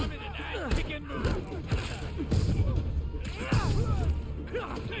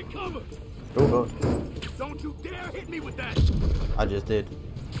 Take cover! Oh god. Don't you dare hit me with that! I just did.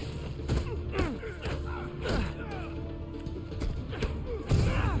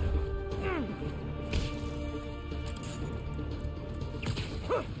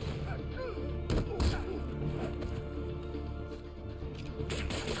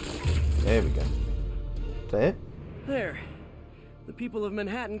 There we go. Is that it? There. The people of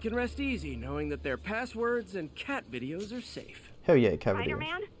Manhattan can rest easy knowing that their passwords and cat videos are safe. Hell yeah, cat videos.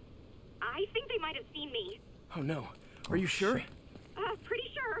 Spider-Man? I think they might have seen me. Oh no. Are you sure?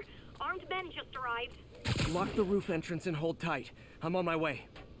 Pretty sure. Armed men just arrived. Lock the roof entrance and hold tight. I'm on my way.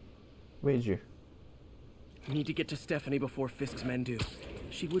 Where's you? Need to get to Stephanie before Fisk's men do.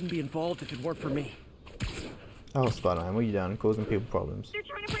 She wouldn't be involved if it weren't for me. Oh, Spider-Man, what are you doing? Causing people problems. They're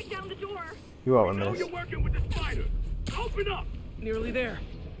trying to break down the door. You are a Know menace. you're working with the spider! Open up! Nearly there.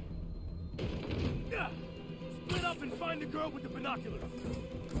 Yeah. Split up and find the girl with the binoculars.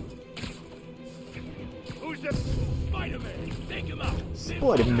 Who's the Spider-Man? Take him out.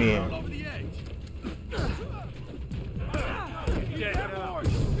 Spider-Man. Over the edge. Get out.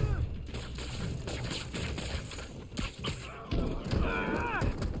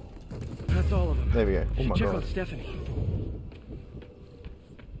 That's all of them. There we go. Oh my Check god. on Stephanie.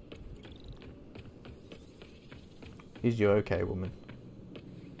 Is you okay, woman?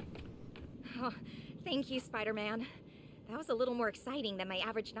 Oh, thank you, Spider-Man. That was a little more exciting than my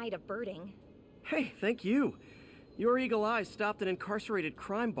average night of birding. Hey, thank you. Your eagle eyes stopped an incarcerated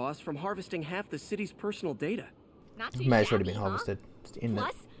crime boss from harvesting half the city's personal data. Not too May have already shabby, been harvested. It's in there.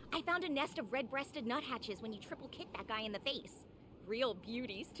 Plus, I found a nest of red-breasted nuthatches when you triple kicked that guy in the face. Real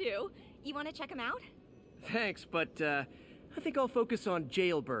beauties, too. You want to check them out? Thanks, but I think I'll focus on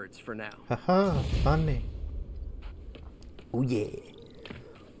jailbirds for now. Haha, funny. Oh yeah.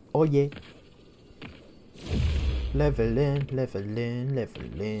 Oh yeah. Leveling, leveling,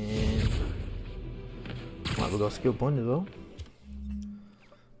 leveling. Right, we got a skill point as well.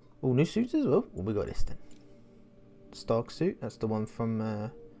 Oh, new suits as well. Oh, we got this then. Stark suit. That's the one from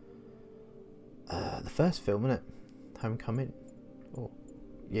the first film, isn't it? Homecoming. Oh,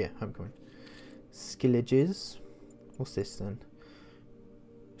 yeah, Homecoming. Skillages. What's this then?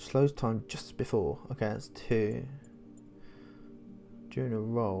 Slows time just before. Okay, that's 2. During a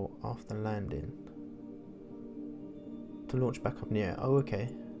roll after landing. To launch back up in the air. Oh, okay.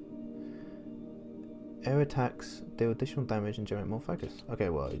 Air attacks deal additional damage and generate more focus. Okay,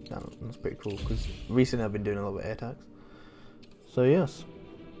 well, that's pretty cool because recently I've been doing a lot of air attacks. So, yes.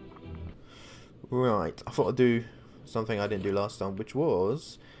 Right, I thought I'd do something I didn't do last time, which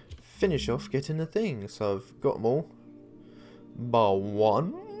was finish off getting the things. So, I've got them all. Bar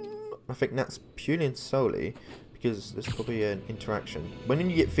 1. I think that's purely and solely because there's probably an interaction. When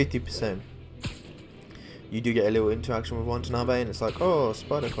you get 50%, you do get a little interaction with Watanabe, and it's like, oh,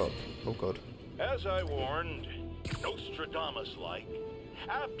 Spider Cop. Oh god. As I warned, Nostradamus-like.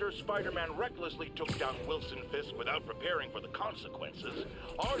 After Spider-Man recklessly took down Wilson Fisk without preparing for the consequences,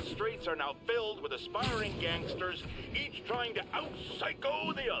 our streets are now filled with aspiring gangsters, each trying to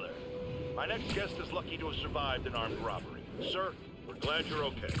out-psycho the other. My next guest is lucky to have survived an armed robbery. Sir, we're glad you're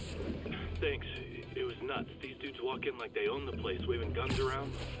okay. Thanks. It was nuts. These dudes walk in like they own the place, waving guns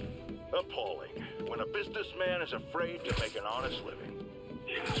around. Appalling. When a businessman is afraid to make an honest living.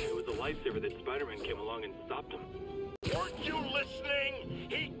 Yeah, it was a lifesaver that Spider-Man came along and stopped him. Weren't you listening?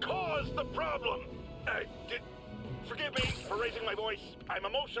 He caused the problem. Forgive me for raising my voice. I'm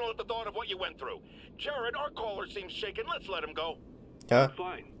emotional at the thought of what you went through. Jared, our caller seems shaken. Let's let him go. Yeah.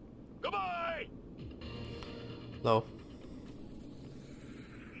 Fine. Goodbye. No.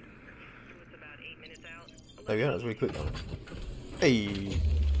 There we go. That was really quick. Hey,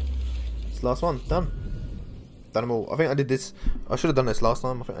 it's the last one. Done. Done them all. I think I did this. I should have done this last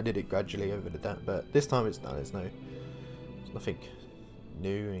time. I think I did it gradually over that, but this time it's done. There's nothing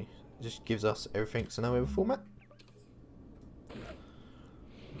new. It just gives us everything. So now we have a format.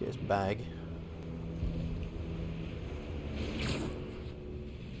 Get his bag.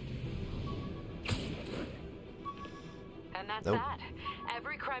 And that's Nope. that.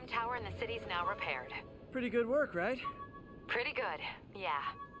 Every crime tower in the city's now repaired. Pretty good work, right? Pretty good, yeah.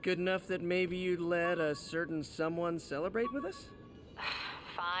 Good enough that maybe you'd let a certain someone celebrate with us?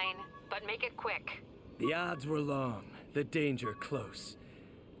 Fine, but make it quick. The odds were long, the danger close.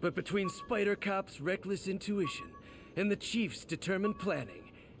 But between Spider Cop's reckless intuition and the Chief's determined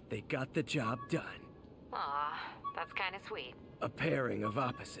planning, they got the job done. Aw, that's kind of sweet. A pairing of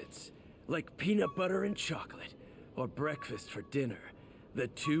opposites, like peanut butter and chocolate, or breakfast for dinner. The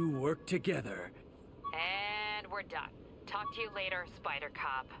two work together. And we're done. Talk to you later, Spider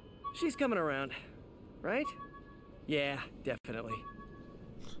Cop. She's coming around, right? Yeah, definitely.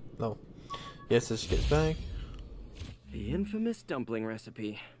 No. Yes, this gets back. The infamous dumpling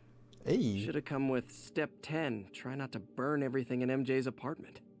recipe. Hey. Should have come with step 10. Try not to burn everything in MJ's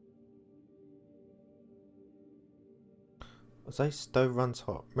apartment. I say stove runs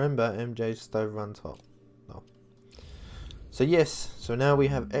hot. Remember, MJ's stove runs hot. No. So yes, so now we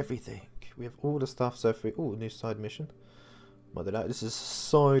have everything. We have all the stuff. So if we new side mission. Might do that. This is a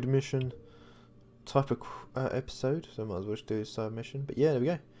side mission type of episode, so I might as well just do a side mission. But yeah, there we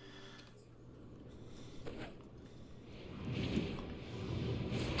go.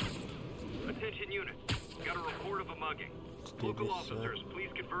 Attention unit. Got a report of a mugging. Local officers, please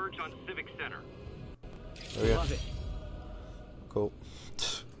converge on Civic Center. There we go. Cool.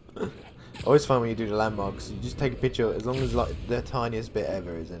 I always find when you do the landmarks, you just take a picture, as long as like the tiniest bit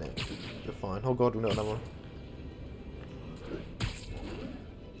ever is in it, you're fine. Oh god, we got another one.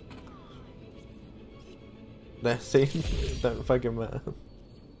 There, see? Don't fucking matter.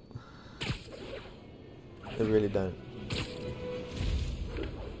 They really don't.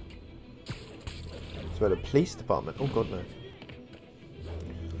 It's about the police department. Oh god, no.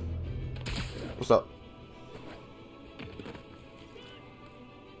 What's up?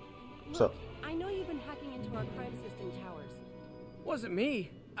 What's up? I know you've been hacking into our crime system towers. Wasn't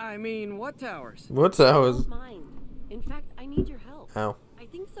me. I mean, what towers? What towers? Don't mind. In fact, I need your help. How? I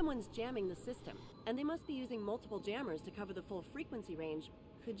think someone's jamming the system, and they must be using multiple jammers to cover the full frequency range.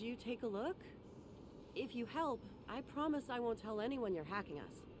 Could you take a look? If you help, I promise I won't tell anyone you're hacking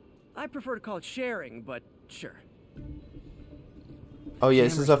us. I prefer to call it sharing, but sure. Oh yeah,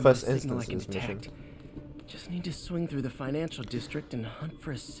 this is our first Signal instance of this mission. Just need to swing through the financial district and hunt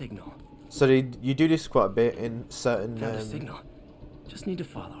for a signal. So you do this quite a bit in certain Found a signal. Just need to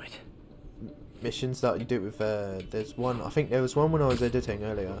follow it. missions that you do with. There's one. I think there was one when I was editing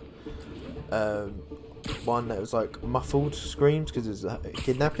earlier. One that was like muffled screams because it's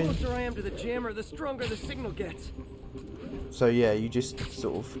kidnapping. The closer I am to the jammer, the stronger the signal gets. So yeah, you just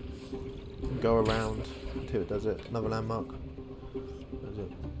sort of go around until it does it. Another landmark. Does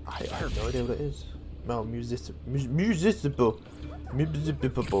it? I have no idea what it is. No, municipal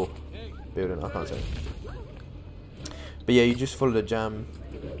building. I can't say. But yeah, you just follow the jam,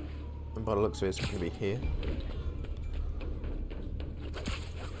 and by the looks of it, it's going to be here.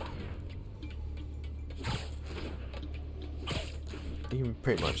 You can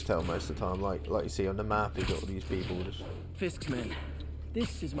pretty much tell most of the time, like you see on the map, you've got all these people just. Fisk's men.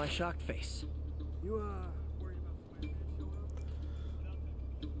 This is my shocked face. You worried about Spider-Man showing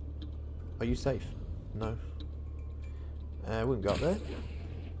up? Are you safe? No. We can go up there.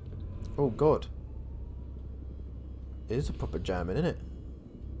 Oh god. It is a proper jamming, isn't it?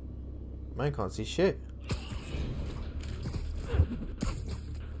 Man can't see shit.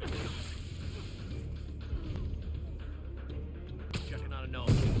 Checking out a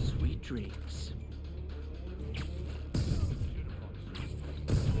note. Sweet dreams.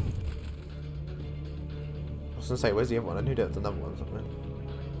 was gonna say, where's the other one? I knew there was another one or something.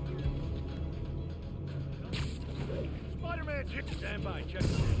 Spider-Man's hit. Stand by, check.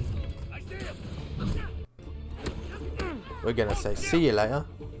 I see him. We're gonna say, see you later.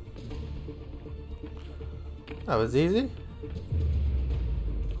 That was easy.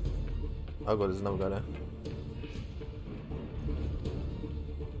 Oh god, there's another guy there.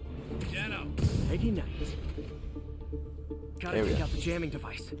 Peggy Knight. Gotta take out the jamming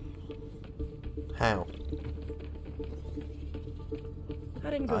device. How? I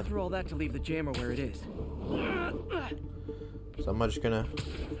didn't go through all that to leave the jammer where it is. So am I just gonna...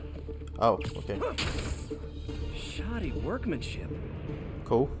 Oh, okay. Shoddy workmanship.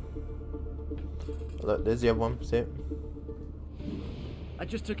 Cool. Look, there's the other one. See it? I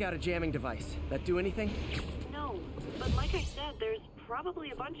just took out a jamming device. That do anything? No, but like I said, there's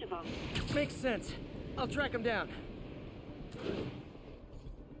probably a bunch of them. Makes sense. I'll track them down.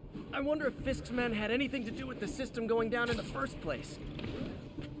 I wonder if Fisk's men had anything to do with the system going down in the first place.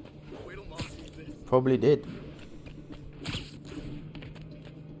 Probably did.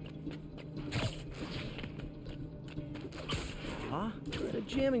 Huh? We're at a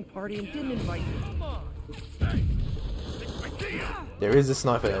jamming party and didn't invite me. Come on. There is a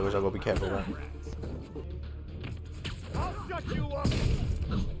sniper there, which I've got to be careful about. I'll shut you up.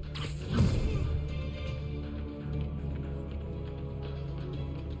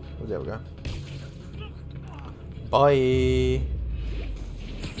 Oh, there we go. Bye.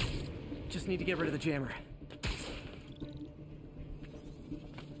 Just need to get rid of the jammer.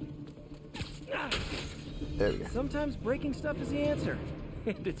 There we go. Sometimes breaking stuff is the answer.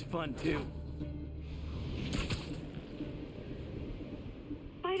 And it's fun too.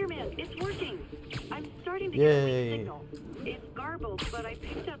 Spider-Man, it's working. I'm starting to Yay. get a weak signal. It's garbled, but I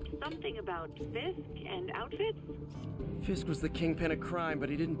picked up something about Fisk and outfits. Fisk was the kingpin of crime, but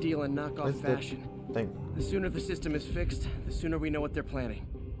he didn't deal in knockoff fashion. The sooner the system is fixed, the sooner we know what they're planning.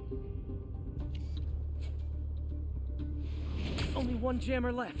 Only one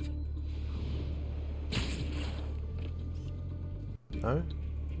jammer left. No?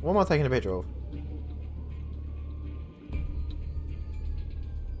 What am I taking a picture of?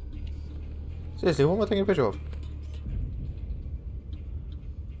 Seriously, what am I taking a picture of?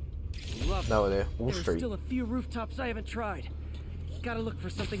 No idea. Wall There's Street. still a few rooftops I haven't tried. Gotta look for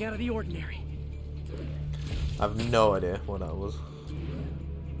something out of the ordinary. I have no idea what that was.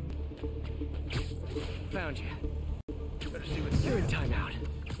 Found you. Better see what you're in timeout.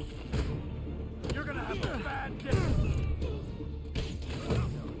 You're gonna have a bad day.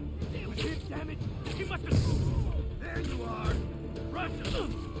 Damn it! He must have. There you are. Rush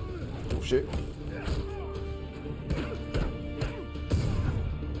him. Oh shit.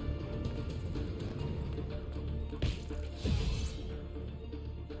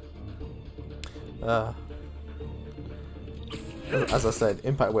 As I said,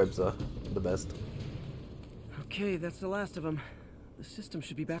 impact webs are the best. Okay, that's the last of them. The system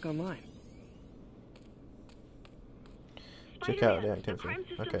should be back online. Check out the activity.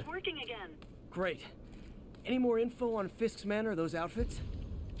 Okay. Working again. Great. Any more info on Fisk's men or those outfits?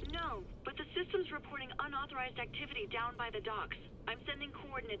 No, but the system's reporting unauthorized activity down by the docks. I'm sending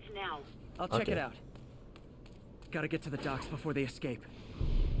coordinates now. I'll check it out. Gotta get to the docks before they escape.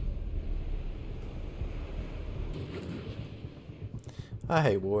 I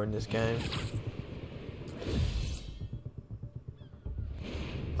hate war in this game.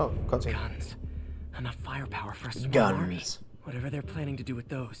 Oh, cutscene. Guns. Enough firepower for a small Guns. army. Whatever they're planning to do with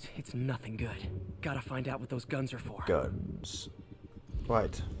those, it's nothing good. Gotta find out what those guns are for. Guns.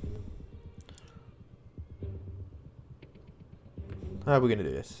 Right. How are we gonna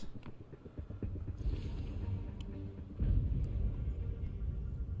do this?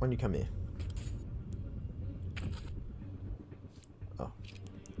 When you come here. Oh.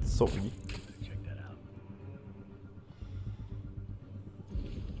 Sorry. Check that out.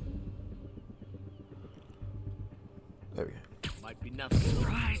 There we go. Might be nothing.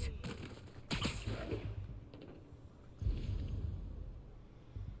 Surprise!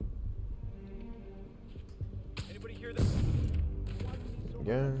 Anybody hear this?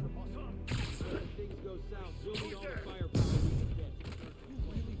 Yeah. Things go south, we'll need all the firepower we can get. You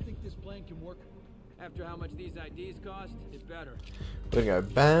really think this plan can work? After how much these IDs cost, it better. We're gonna go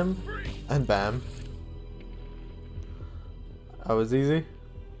bam and bam. That was easy.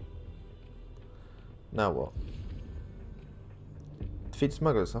 Now what? Defeat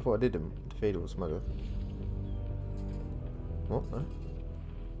smugglers. I thought I did them. Defeat all smugglers. What? No.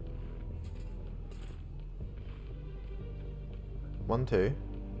 One, two.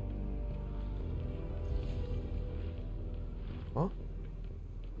 What?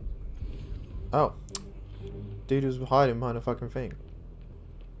 Oh. dude was hiding behind a fucking thing.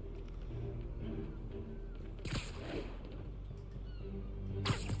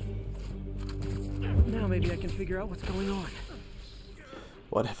 Now maybe I can figure out what's going on.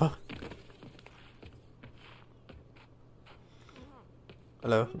 Whatever.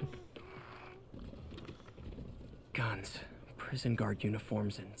 Hello. Guns, prison guard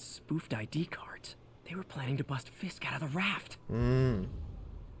uniforms, and spoofed ID cards. They were planning to bust Fisk out of the raft.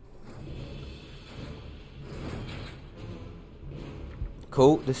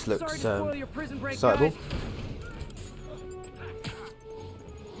 Cool. This looks excitable.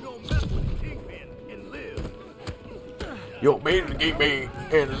 You mean to keep me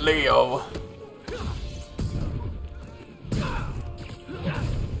and live?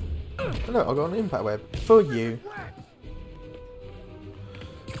 Look, I got an impact web for you.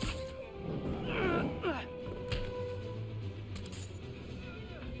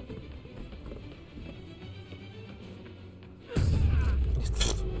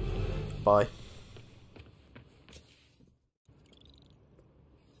 Bye.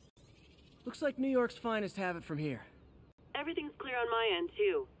 Looks like New York's finest have it from here. Everything's clear on my end,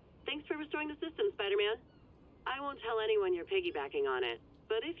 too. Thanks for restoring the system, Spider-Man. I won't tell anyone you're piggybacking on it,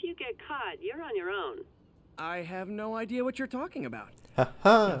 but if you get caught, you're on your own. I have no idea what you're talking about.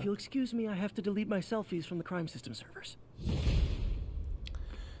 Haha. If you'll excuse me, I have to delete my selfies from the crime system servers.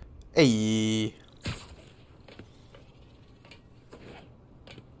 Hey.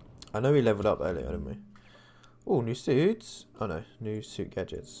 I know we leveled up earlier, didn't we? Oh, new suits. Oh no, new suit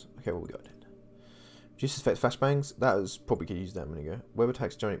gadgets. Okay, what we got then? Reduce effect flashbangs. That was probably could use that a minute ago. Web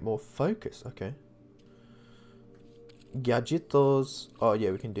attacks generate more focus. Okay. Gadgetos. Oh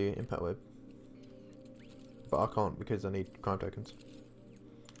yeah, we can do impact web. But I can't because I need crime tokens.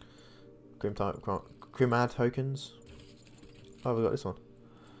 Crimad tokens. Oh, we got this one.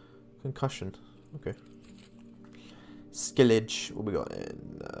 Concussion. Okay. Skillage. What we got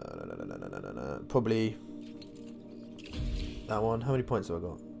in? Probably that one. How many points have I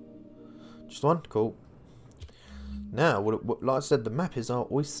got? Just one. Cool. Now, like I said, the map is our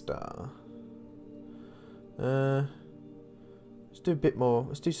oyster. Let's do a bit more.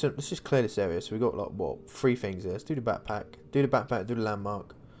 Let's just clear this area. So we got like what 3 things here. Let's do the backpack. Do the backpack. Do the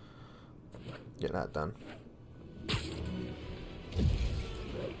landmark. Get that done.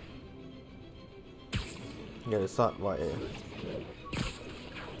 Yeah, it's up right here.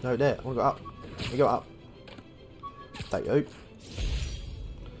 No, there. I want to go up. We go up. Thank you.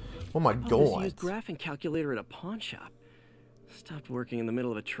 Oh my god. Used graphing calculator at a pawn shop. Stopped working in the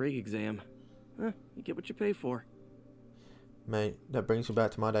middle of a trig exam. You get what you pay for. Mate, that brings me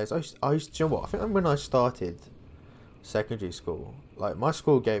back to my days. I used to, you know what? I think when I started secondary school, like my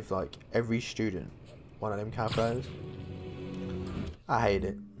school gave like every student one of them calculators. I hate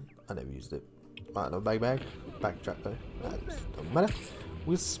it. I never used it. Right, no backtrack though. That doesn't matter.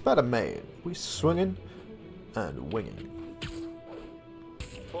 We Spider-Man. We swinging and winging.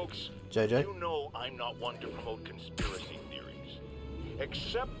 Folks, JJ? You know I'm not one to promote conspiracy theories.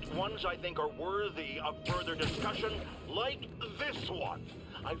 Except ones I think are worthy of further discussion, like this one.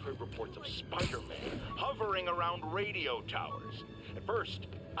 I've heard reports of Spider-Man hovering around radio towers. At first,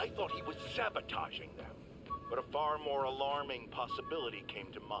 I thought he was sabotaging them. But a far more alarming possibility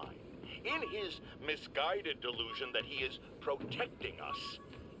came to mind. In his misguided delusion that he is protecting us,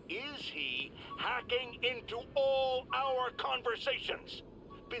 is he hacking into all our conversations?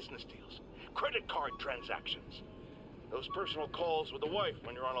 Business deals, credit card transactions, those personal calls with the wife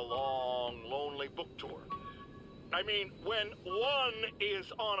when you're on a long, lonely book tour. I mean, when one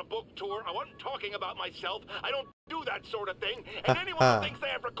is on a book tour, I wasn't talking about myself. I don't do that sort of thing, and anyone who thinks they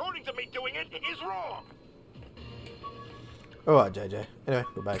have recordings of me doing it is wrong. Alright, JJ. Anyway,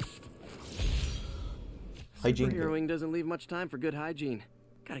 go back. Hygiene. Superheroing doesn't leave much time for good hygiene.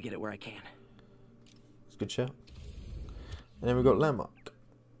 Gotta get it where I can. It's a good shout. And then we've got Landmark,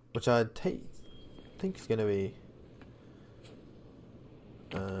 which I think is going to be...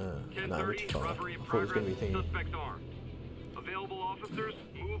 no, robbery in progress. Suspects armed. Available officers,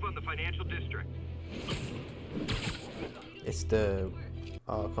 move on the financial district. It's the...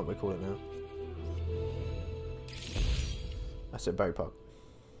 Oh, I can't recall it now. That's at Berry Park.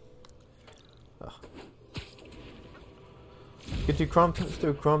 Oh. Could do crime. Let's do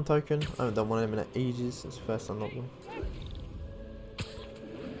a crime token. I haven't done one of them in ages. It's the first time I unlocked them.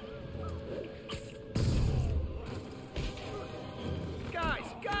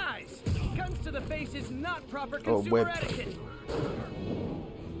 Guys! Guns to the face is not proper consumer etiquette.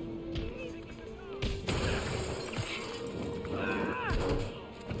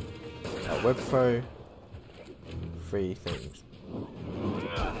 Web throw. 3 things.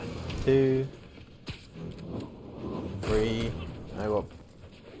 2. 3. I got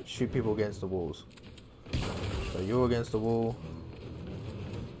shoot people against the walls. So you're against the wall.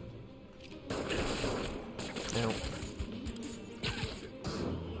 Ow.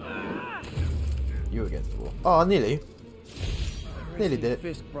 You against the wall. Oh, nearly. Nearly did it.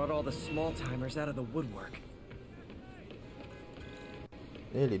 Fisk brought all the small timers out of the woodwork.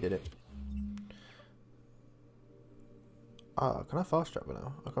 Nearly did it. Ah, can I fast travel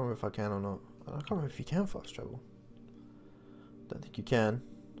now? I can't remember if I can or not. I can't remember if you can fast travel. Don't think you can.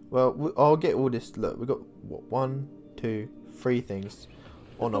 Well, I'll get all this. Look, we got what, 1, 2, 3 things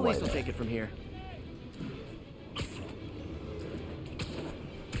on our way. Police will take it from here.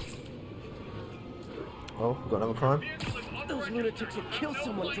 Oh, we've got another crime. Those lunatics will kill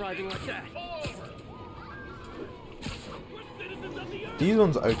someone driving like that. These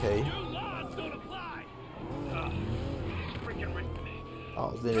ones are okay.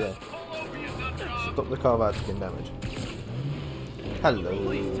 Oh, it's nearly there. Stop the car without taking damage. Hello.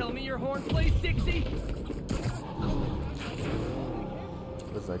 Please tell me your horn plays Dixie.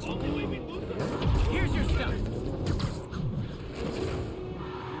 What's the next one? Here's your stuff.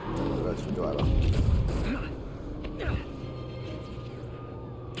 That's the driver.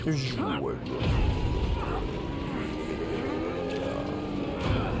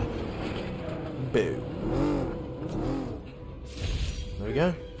 Boo. There we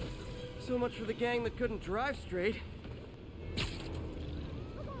go. So much for the gang that couldn't drive straight.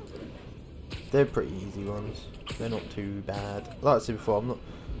 They're pretty easy ones. They're not too bad. Like I said before, I'm not.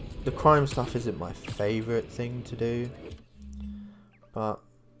 The crime stuff isn't my favourite thing to do, but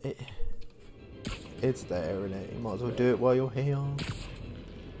it's there, isn't it? You might as well do it while you're here.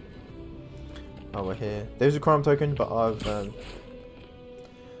 Oh, we're here. There's a crime token, but I've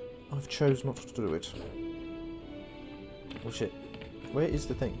chose not to do it. Oh shit! Where is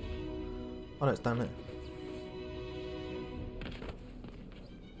the thing? Oh no, it's down there.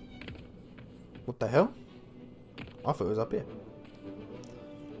 What the hell? I thought it was up here.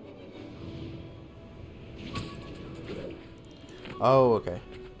 Oh, okay.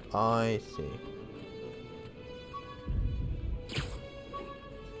 I see.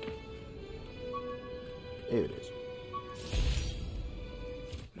 Here it is.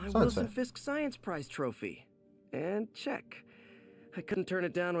 My Wilson Fisk Science Prize trophy. And check. I couldn't turn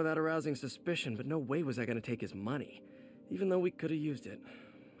it down without arousing suspicion, but no way was I going to take his money. Even though we could have used it.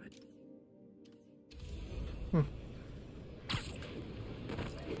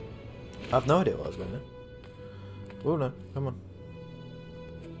 I have no idea what I was going to do. Oh no, come on.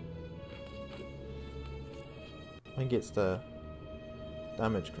 I think it's the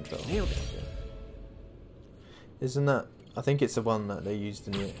damage control. Isn't that? I think it's the one that they used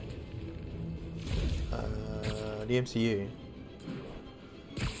in the MCU.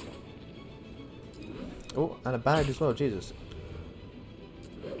 Oh, and a bag as well. Jesus.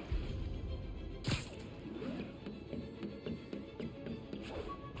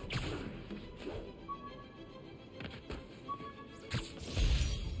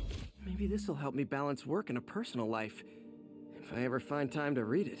 Maybe this will help me balance work and a personal life, if I ever find time to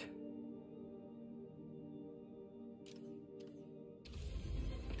read it.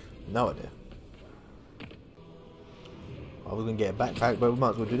 No idea. I was gonna get a backpack, but we might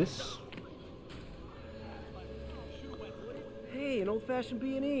as well do this. Hey, an old-fashioned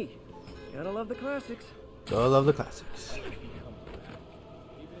B&E. Gotta love the classics. Gotta love the classics.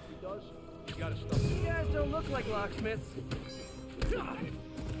 You guys don't look like locksmiths.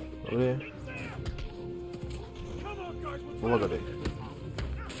 Over here. What am I gonna do?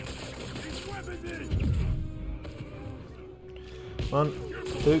 One,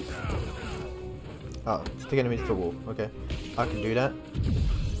 two. Oh, stick enemies to the wall. Okay, I can do that.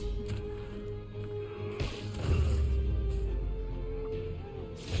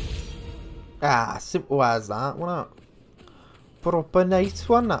 Ah, simple as that. What up? Proper nice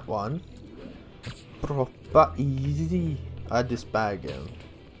one, that one. Proper easy. I had this bag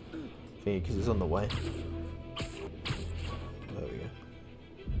thingy because it's on the way. There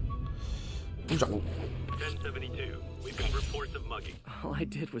we go. 1072. We've got reports of mugging. All I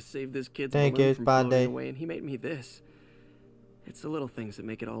did was save this kid's Thank balloon you, from bad blowing day. away, and he made me this. It's the little things that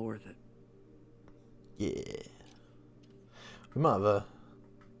make it all worth it. Yeah. We might have a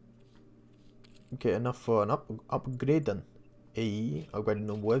get enough for an upgrade then. Upgrading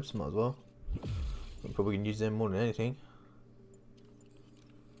the webs, might as well. We probably can use them more than anything.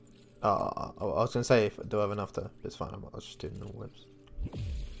 I was gonna say if I do have enough to, but it's fine. I'll just do normal webs.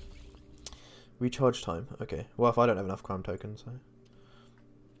 Recharge time. Okay. Well, if I don't have enough crime tokens, so.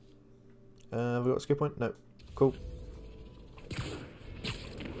 Have we got a skill point? No. Cool.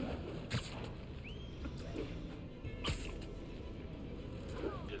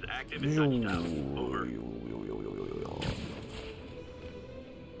 been touched out. Over.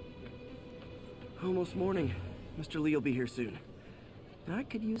 Almost morning. Mr. Lee will be here soon. I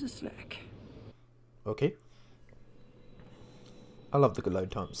could use a snack. Okay. I love the good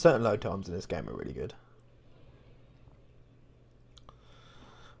load times. Certain load times in this game are really good.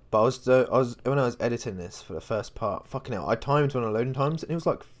 But I was when I was editing this for the first part, fucking hell, I timed one of the loading times and it was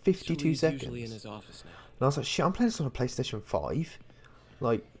like 52 seconds. Usually in his office now. And I was like, shit, I'm playing this on a PlayStation 5.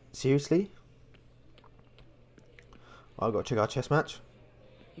 Like, seriously? I gotta check our chess match.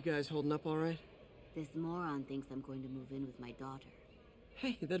 You guys holding up all right? This moron thinks I'm going to move in with my daughter.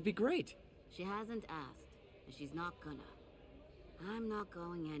 Hey, that'd be great. She hasn't asked, and she's not gonna. I'm not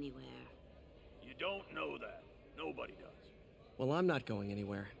going anywhere. You don't know that. Nobody does. Well, I'm not going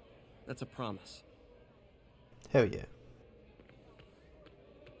anywhere. That's a promise. Hell yeah.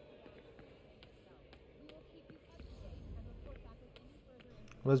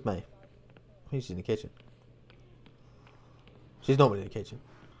 Where's May? She's in the kitchen. She's not really in the kitchen.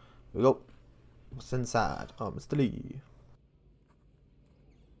 Here we go. What's inside? Oh, Mr. Lee.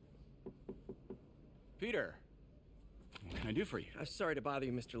 Peter, what can I do for you? I'm sorry to bother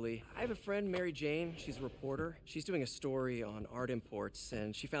you, Mr. Lee. I have a friend, Mary Jane. She's a reporter. She's doing a story on art imports,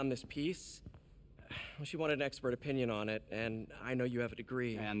 and she found this piece. Well, she wanted an expert opinion on it, and I know you have a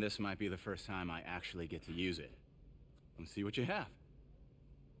degree. And this might be the first time I actually get to use it. Let's see what you have.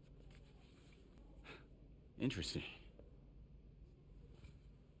 Interesting.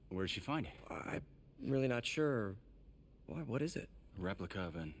 Where did she find it? I'm really not sure. Why, what is it? A replica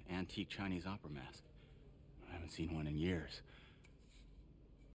of an antique Chinese opera mask. I haven't seen one in years.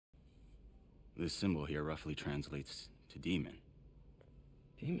 This symbol here roughly translates to demon.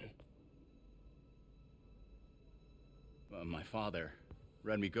 Demon? My father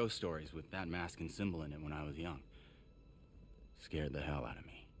read me ghost stories with that mask and symbol in it when I was young. Scared the hell out of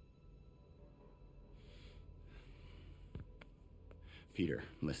me. Peter,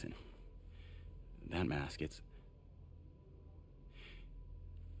 listen. That mask, it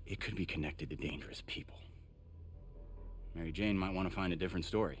could be connected to dangerous people. Mary Jane might want to find a different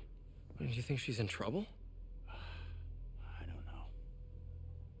story. Do you think she's in trouble? I don't know.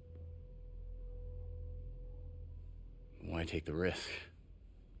 Why take the risk?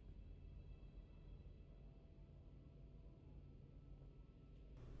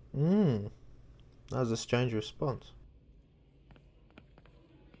 That was a strange response.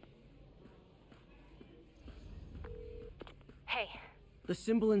 Hey. The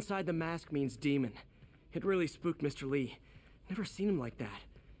symbol inside the mask means demon. It really spooked Mr. Lee. Never seen him like that.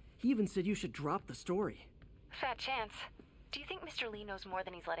 He even said you should drop the story. Fat chance. Do you think Mr. Lee knows more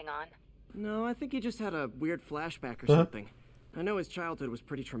than he's letting on? No, I think he just had a weird flashback or something. I know his childhood was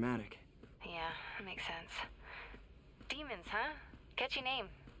pretty traumatic. Yeah, that makes sense. Demons, huh? Catchy name.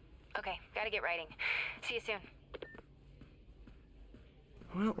 Okay, gotta get writing. See you soon.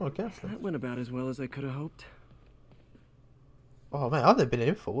 Well, that went about as well as I could have hoped. Oh man, I've never been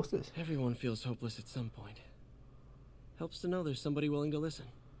in for. What's this? Everyone feels hopeless at some point. Helps to know there's somebody willing to listen.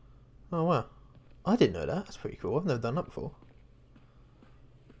 Oh wow. I didn't know that. That's pretty cool. I've never done that before.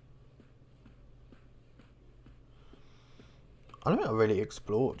 I don't think I really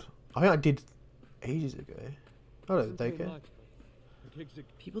explored. I think I did ages ago. Hello, daycare.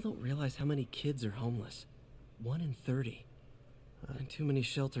 People don't realize how many kids are homeless. 1 in 30. And too many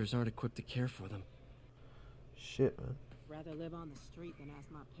shelters aren't equipped to care for them. Shit, man. Rather live on the street than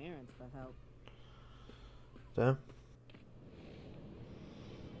ask my parents for help. Damn.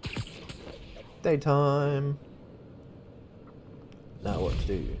 Daytime. Now what to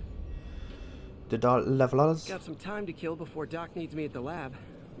do? Did I level us? Got some time to kill before Doc needs me at the lab.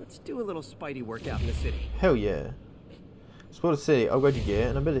 Let's do a little Spidey workout in the city. Hell yeah. Explore the city, upgrade your gear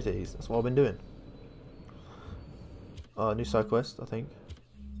and abilities. That's what I've been doing. Oh, new side quest, I think.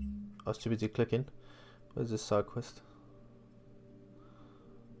 I was too busy clicking. Where's this side quest?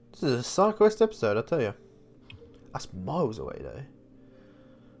 This is a side quest episode, I tell you. That's miles away though.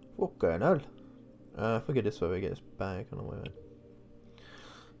 What going on? If we get this way, we get this bag on the way.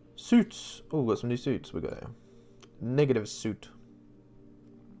 Suits. Oh, got some new suits. We got negative suit.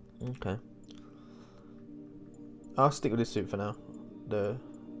 Okay. I'll stick with this suit for now. The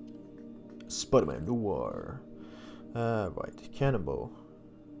Spider-Man Noir. Right, cannonball.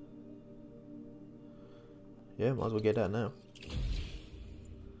 Yeah, might as well get that now.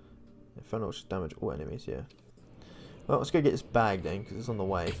 Infernal should damage all enemies, yeah. Well, let's go get this bag then, because it's on the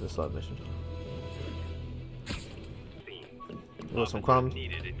way to the side mission. We've got some crimes.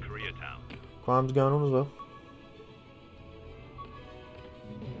 Crimes going on as well.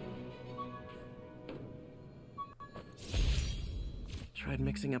 Tried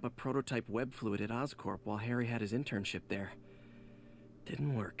mixing up a prototype web fluid at Oscorp while Harry had his internship there.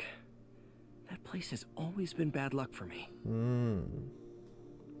 Didn't work. That place has always been bad luck for me.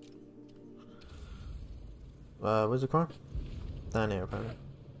 Where's the crime? Down here, apparently.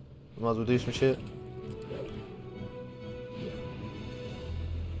 Might as well do some shit.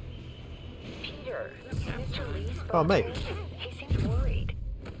 Peter, Mr. Lee spoke Oh, mate. to me. He seemed worried.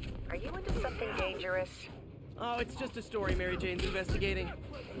 Are you into something dangerous? Oh, it's just a story Mary Jane's investigating.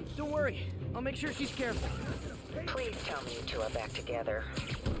 Don't worry, I'll make sure she's careful. Please tell me you two are back together.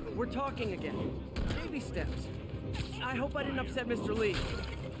 We're talking again. Baby steps. I hope I didn't upset Mr. Lee.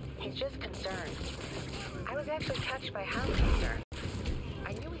 He's just concerned. I was actually touched by how concerned.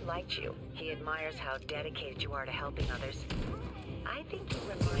 I knew he liked you. He admires how dedicated you are to helping others. I think you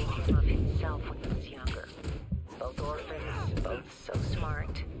remind him of himself when he was younger. Both orphans, both so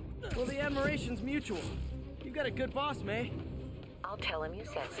smart. Well, the admiration's mutual. You got a good boss, May. I'll tell him you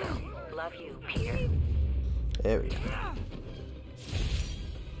said so. Love you, Peter. There we go.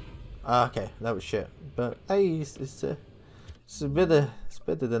 Okay, that was shit. But hey, it's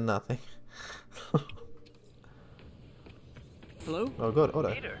better than nothing. Hello? Oh god, hold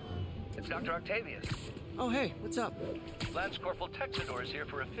on. Peter, it's Dr. Octavius. Oh hey, what's up? Lance Corporal Texador is here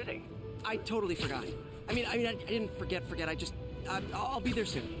for a fitting. I totally forgot. I didn't forget. I'll be there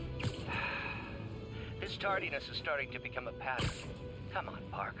soon. This tardiness is starting to become a pattern. Come on,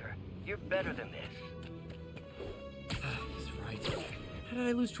 Parker. You're better than this. He's right. How did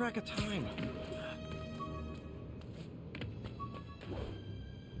I lose track of time?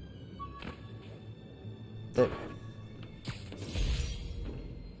 There.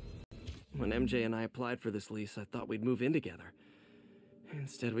 When MJ and I applied for this lease, I thought we'd move in together.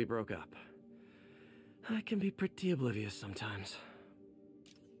 Instead, we broke up. I can be pretty oblivious sometimes.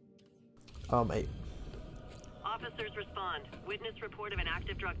 Oh, mate. Officers respond. Witness report of an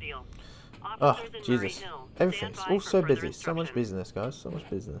active drug deal. Oh, Officers in Murray Jesus. Hill. Everything's Stand by all for so further busy. So much business, guys. So much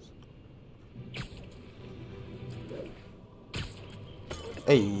business.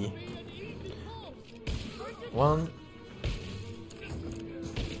 Hey. One.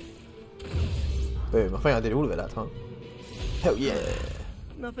 Boom. I think I did all of it that time. Hell yeah.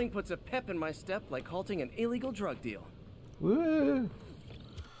 Nothing puts a pep in my step like halting an illegal drug deal. Woo.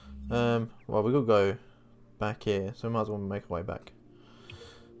 Well, we gotta go back here, so we might as well make our way back.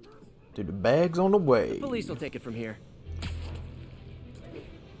 Dude, the bag's on the way. The police will take it from here.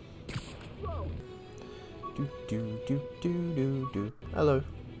 Do. Hello.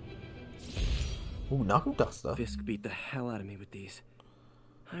 Ooh, knuckle duster. Fisk beat the hell out of me with these.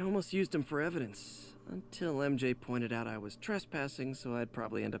 I almost used them for evidence, until MJ pointed out I was trespassing, so I'd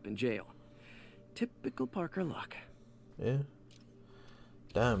probably end up in jail. Typical Parker luck. Yeah.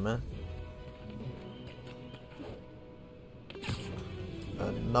 Damn, man.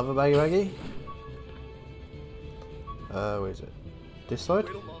 Another baggy. Where is it? This side?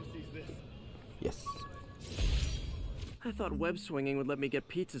 Yes. I thought web swinging would let me get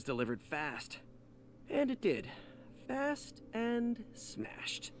pizzas delivered fast. And it did. Fast and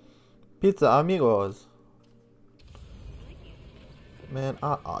smashed. Pizza amigos. Man, do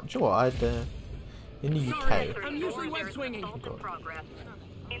you know what? In the UK. I'm usually web swinging.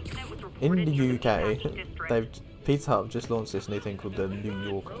 In the UK, Pizza Hut just launched this new thing called the New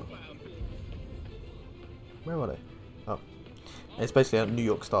Yorker. Where are they? Oh, and it's basically a New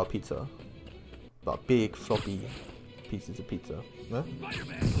York style pizza, but big floppy pieces of pizza. Yeah?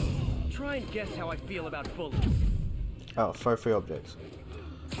 Try and guess how I feel about bullets. Oh, throw 3 objects.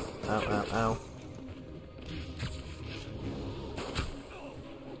 Ow, ow, ow.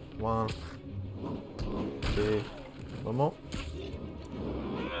 1, 2, one more.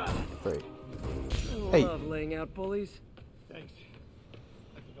 3. Hey. Love laying out bullies. Thanks.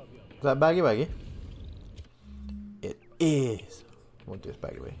 Is that baggy? It is. I want this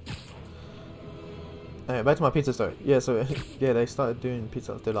baggy. Anyway, back to my pizza story. Yeah, so yeah, they started doing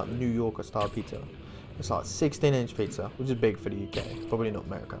pizza. They're like New Yorker style pizza. It's like 16-inch pizza, which is big for the UK. Probably not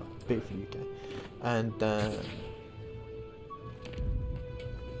America. Big for the UK. And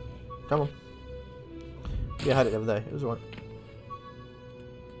come on. Yeah, I had it the other day. It was alright.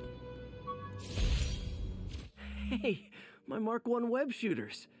 Hey, my Mark I web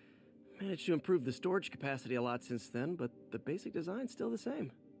shooters. Managed to improve the storage capacity a lot since then, but the basic design's still the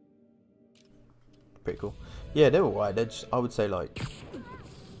same. Pretty cool. Yeah, they were wide. They're just, I would say, like,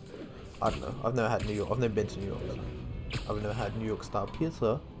 I don't know. I've never had New York. I've never been to New York. So I've never had New York style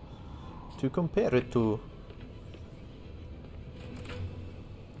pizza to compare it to.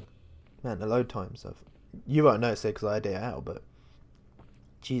 Man, the load times of. You won't notice it because I had it out, but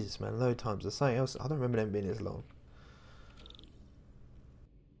Jesus, man, load times are something else. I don't remember them being as long.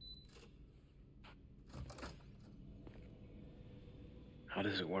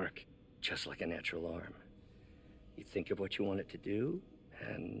 does it work? Just like a natural arm. You think of what you want it to do,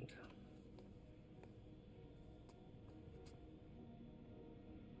 and...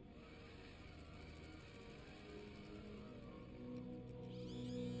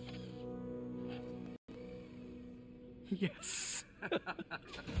 Yes.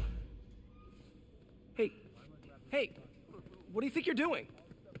 Hey, what do you think you're doing?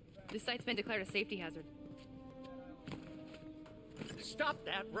 This site's been declared a safety hazard. Stop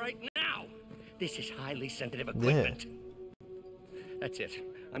that right now! This is highly sensitive equipment. That's it.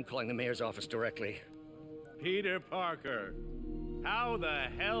 I'm calling the mayor's office directly. Peter Parker, how the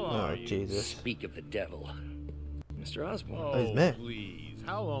hell are you? Jesus. Speak of the devil. Mr. Osborn. Oh, he's Mayor. Please.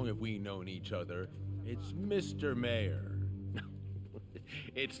 How long have we known each other? It's Mr. Mayor.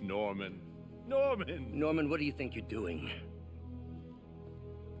 It's Norman. Norman, what do you think you're doing?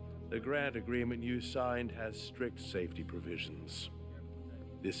 The grant agreement you signed has strict safety provisions.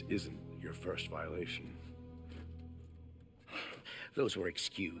 This isn't your first violation. Those were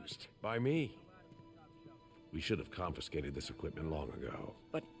excused. By me. We should have confiscated this equipment long ago.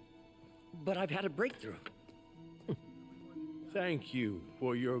 But I've had a breakthrough. Thank you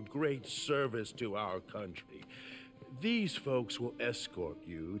for your great service to our country. These folks will escort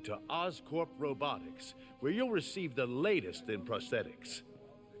you to Oscorp Robotics, where you'll receive the latest in prosthetics.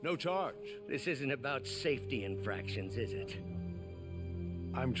 No charge. This isn't about safety infractions, is it?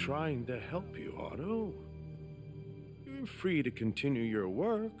 I'm trying to help you, Otto. You're free to continue your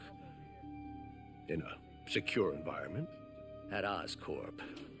work in a secure environment. At Oscorp.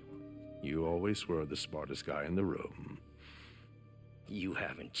 You always were the smartest guy in the room. You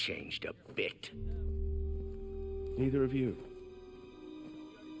haven't changed a bit. Neither of you.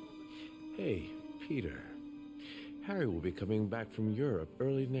 Hey, Peter. Harry will be coming back from Europe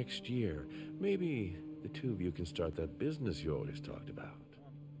early next year. Maybe the two of you can start that business you always talked about.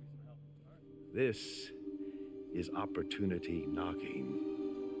 This is opportunity knocking.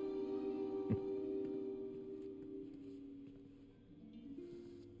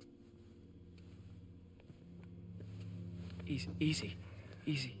 Easy.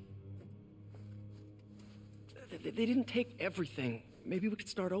 They didn't take everything. Maybe we could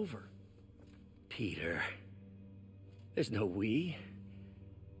start over. Peter, there's no we.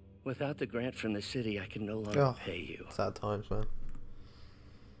 Without the grant from the city, I can no longer pay you. Sad times, man.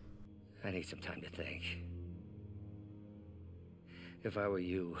 I need some time to think. If I were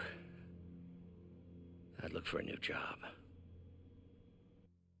you, I'd look for a new job.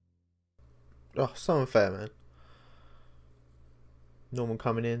 Oh, so unfair, man. Norman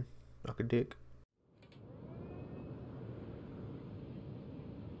coming in like a dick.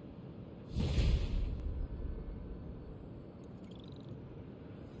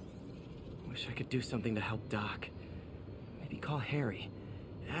 Wish I could do something to help Doc. Maybe call Harry.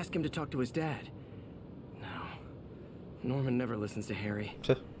 Ask him to talk to his dad. No. Norman never listens to Harry.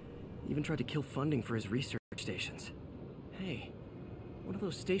 Even tried to kill funding for his research stations. Hey, one of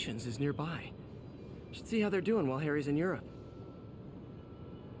those stations is nearby. Should see how they're doing while Harry's in Europe.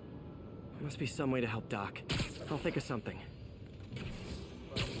 There must be some way to help Doc. I'll think of something.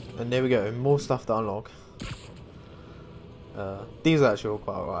 And there we go, more stuff to unlock. These are actually all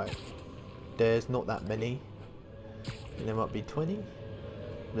quite alright. There's not that many. There might be 20,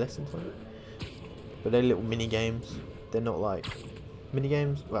 less than 20. But they're little mini games. They're not like mini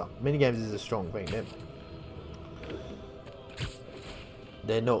games. Well, mini games is a strong thing.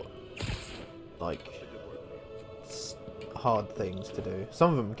 They're not like hard things to do.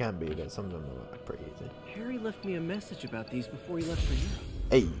 Some of them can be, but some of them are pretty easy. Harry left me a message about these before he left for Europe.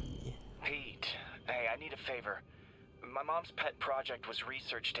 Hey. Pete, hey, I need a favor. My mom's pet project was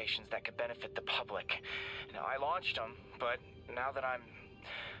research stations that could benefit the public. Now, I launched them, but now that I'm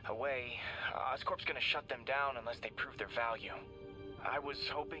away, Oscorp's gonna shut them down unless they prove their value. I was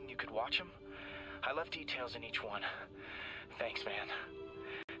hoping you could watch them. I left details in each one. Thanks, man.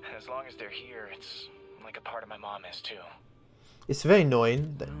 As long as they're here, it's like a part of my mom is too. It's very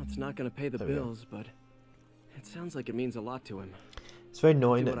annoying. Well, it's not gonna pay the bills, but it sounds like it means a lot to him. It's very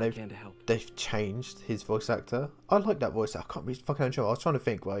annoying that they've changed his voice actor. I like that voice. I can't be fucking unsure. I was trying to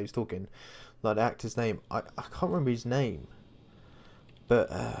think while he was talking, like the actor's name. I can't remember his name,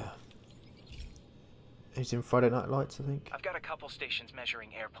 but he's in Friday Night Lights, I think. I've got a couple stations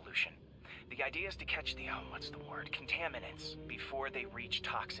measuring air pollution. The idea is to catch the contaminants before they reach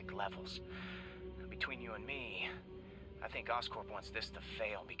toxic levels. Between you and me, I think Oscorp wants this to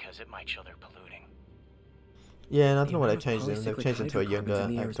fail because it might show they're polluting. Yeah, and I don't know why they've changed him. They've changed him to a younger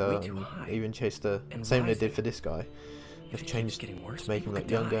actor, and even changed the same they did for this guy. They've changed to make him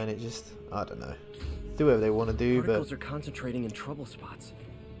look younger, and it just, I don't know. Do whatever they want to do, but particles are concentrating in trouble spots.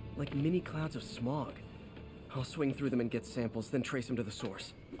 like mini clouds of smog. I'll swing through them and get samples, then trace them to the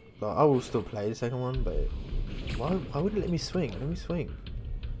source. Like, I will still play the second one, but why would it let me swing? Let me swing.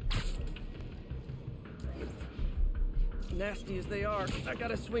 Nasty as they are, I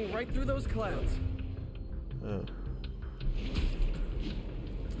gotta swing right through those clouds. Oh.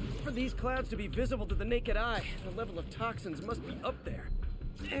 For these clouds to be visible to the naked eye, the level of toxins must be up there.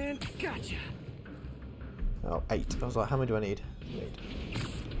 And gotcha. Oh, 8. I was like, how many do I need? 8.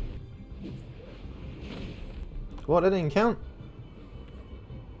 What? That didn't count?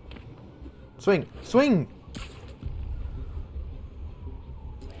 Swing! Swing!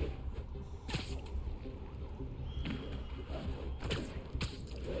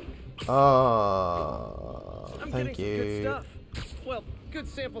 Oh, thank you. Good stuff. Well, good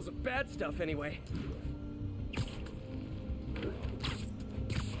samples of bad stuff anyway.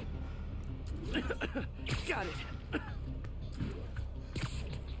 Got it.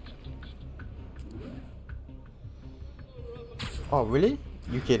 Oh, really?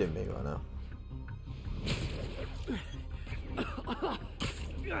 You kidding me right now?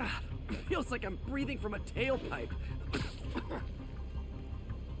 Feels like I'm breathing from a tailpipe.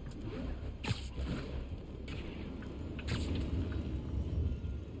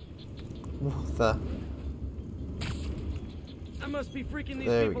 What the? I must be freaking these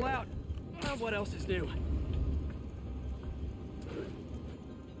There we people go. out. What else is new?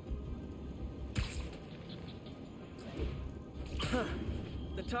 Huh.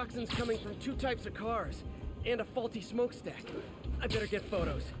 The toxin's coming from 2 types of cars and a faulty smokestack. I better get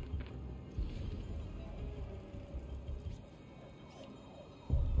photos.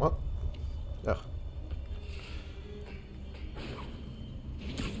 What? Ugh.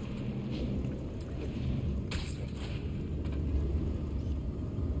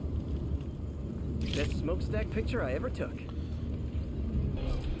 Best smokestack picture I ever took.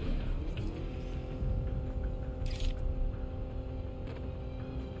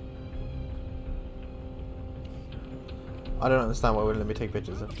 I don't understand why it wouldn't let me take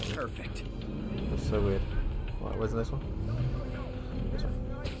pictures. Perfect. That's so weird. Right, where's the next one? This one.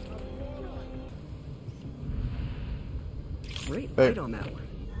 Great Hey. light on that one.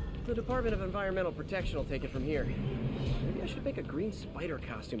 The Department of Environmental Protection will take it from here. Maybe I should make a green spider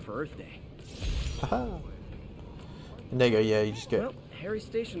costume for Earth Day. Haha. And there you go, yeah, you just get... Well, Harry's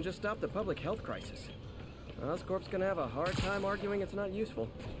station just stopped a public health crisis. Oscorp's gonna have a hard time arguing it's not useful.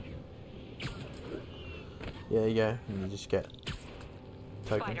 Yeah, you go, and you just get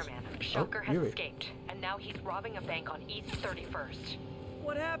tokens. Spider-Man, Shocker has Yuri. escaped, and now he's robbing a bank on East 31st.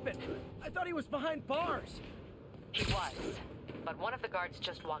 What happened? I thought he was behind bars. He was, but one of the guards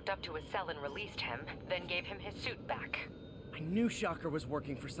just walked up to his cell and released him, then gave him his suit back. I knew Shocker was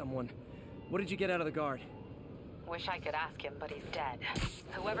working for someone. What did you get out of the guard? Wish I could ask him, but he's dead.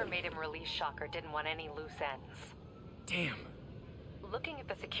 Whoever made him release Shocker didn't want any loose ends. Damn. Looking at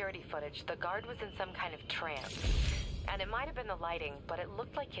the security footage, the guard was in some kind of trance. And it might have been the lighting, but it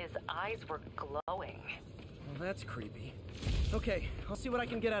looked like his eyes were glowing. Well, that's creepy. Okay, I'll see what I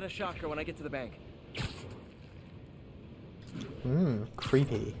can get out of Shocker when I get to the bank.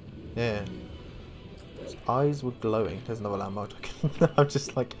 Creepy. Yeah. His eyes were glowing. There's another landmark token. I'm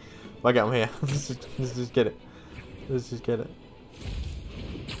just like, I get him here. Let's just get it. Let's just get it.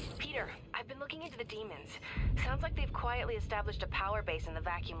 Peter, I've been looking into the demons. Sounds like they've quietly established a power base in the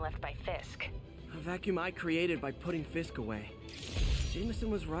vacuum left by Fisk. A vacuum I created by putting Fisk away. Jameson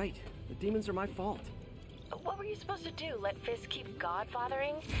was right. The demons are my fault. What were you supposed to do? Let Fisk keep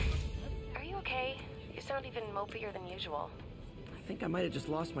godfathering? Are you okay? You sound even mopier than usual. I think I might have just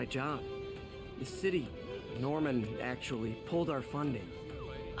lost my job. The city, Norman, actually, pulled our funding.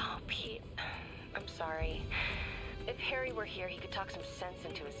 Oh, Pete. I'm sorry. If Harry were here, he could talk some sense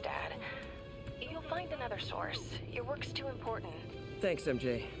into his dad. You'll find another source. Your work's too important. Thanks,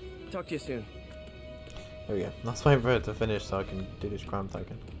 MJ. Talk to you soon. There we go. Let's wait for it to finish so I can do this crime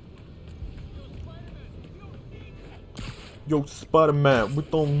token. Yo, Spider-Man, we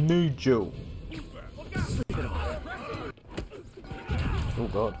don't need you. Oh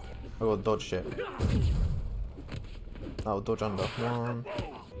god. I got dodge shit. I'll dodge under. 1.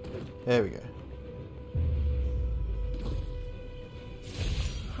 There we go.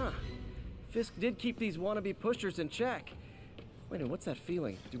 Huh. Fisk did keep these wannabe pushers in check. Wait a minute, what's that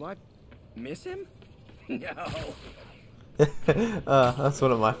feeling? Do I miss him? No. That's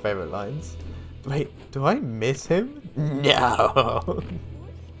one of my favorite lines. Wait, do I miss him? No.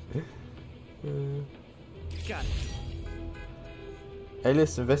 Got it.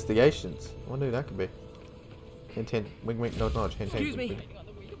 A-list investigations. I wonder who that could be. Hint, hint. Wink, wink, nod, nod. Hint, hint. Excuse wink, me.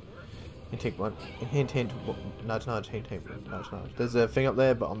 wink. Hint, one. Hint, nudge, nudge, hint, nudge, nudge. There's a thing up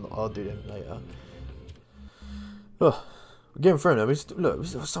there, but I'll do them later. Oh, we're getting through now. We still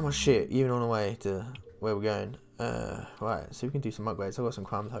got so much shit, even on the way to where we're going. Right, so we can do some upgrades. I've got some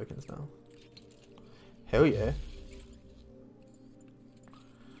crime tokens now. Hell yeah.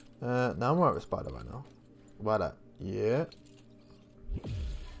 Now I'm alright with Spider right now. Why that? Yeah.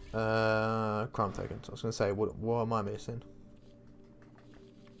 Crime tokens. I was gonna say, what am I missing?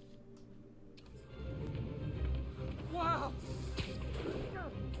 Wow.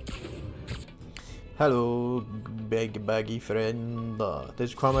 Hello, big baggy friend.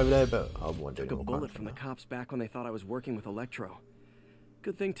 There's crime over there, but I won't do Took a no bullet crime from the cops back when they thought I was working with Electro.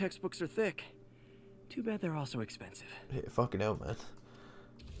 Good thing textbooks are thick. Too bad they're also expensive. Yeah, fucking hell, man.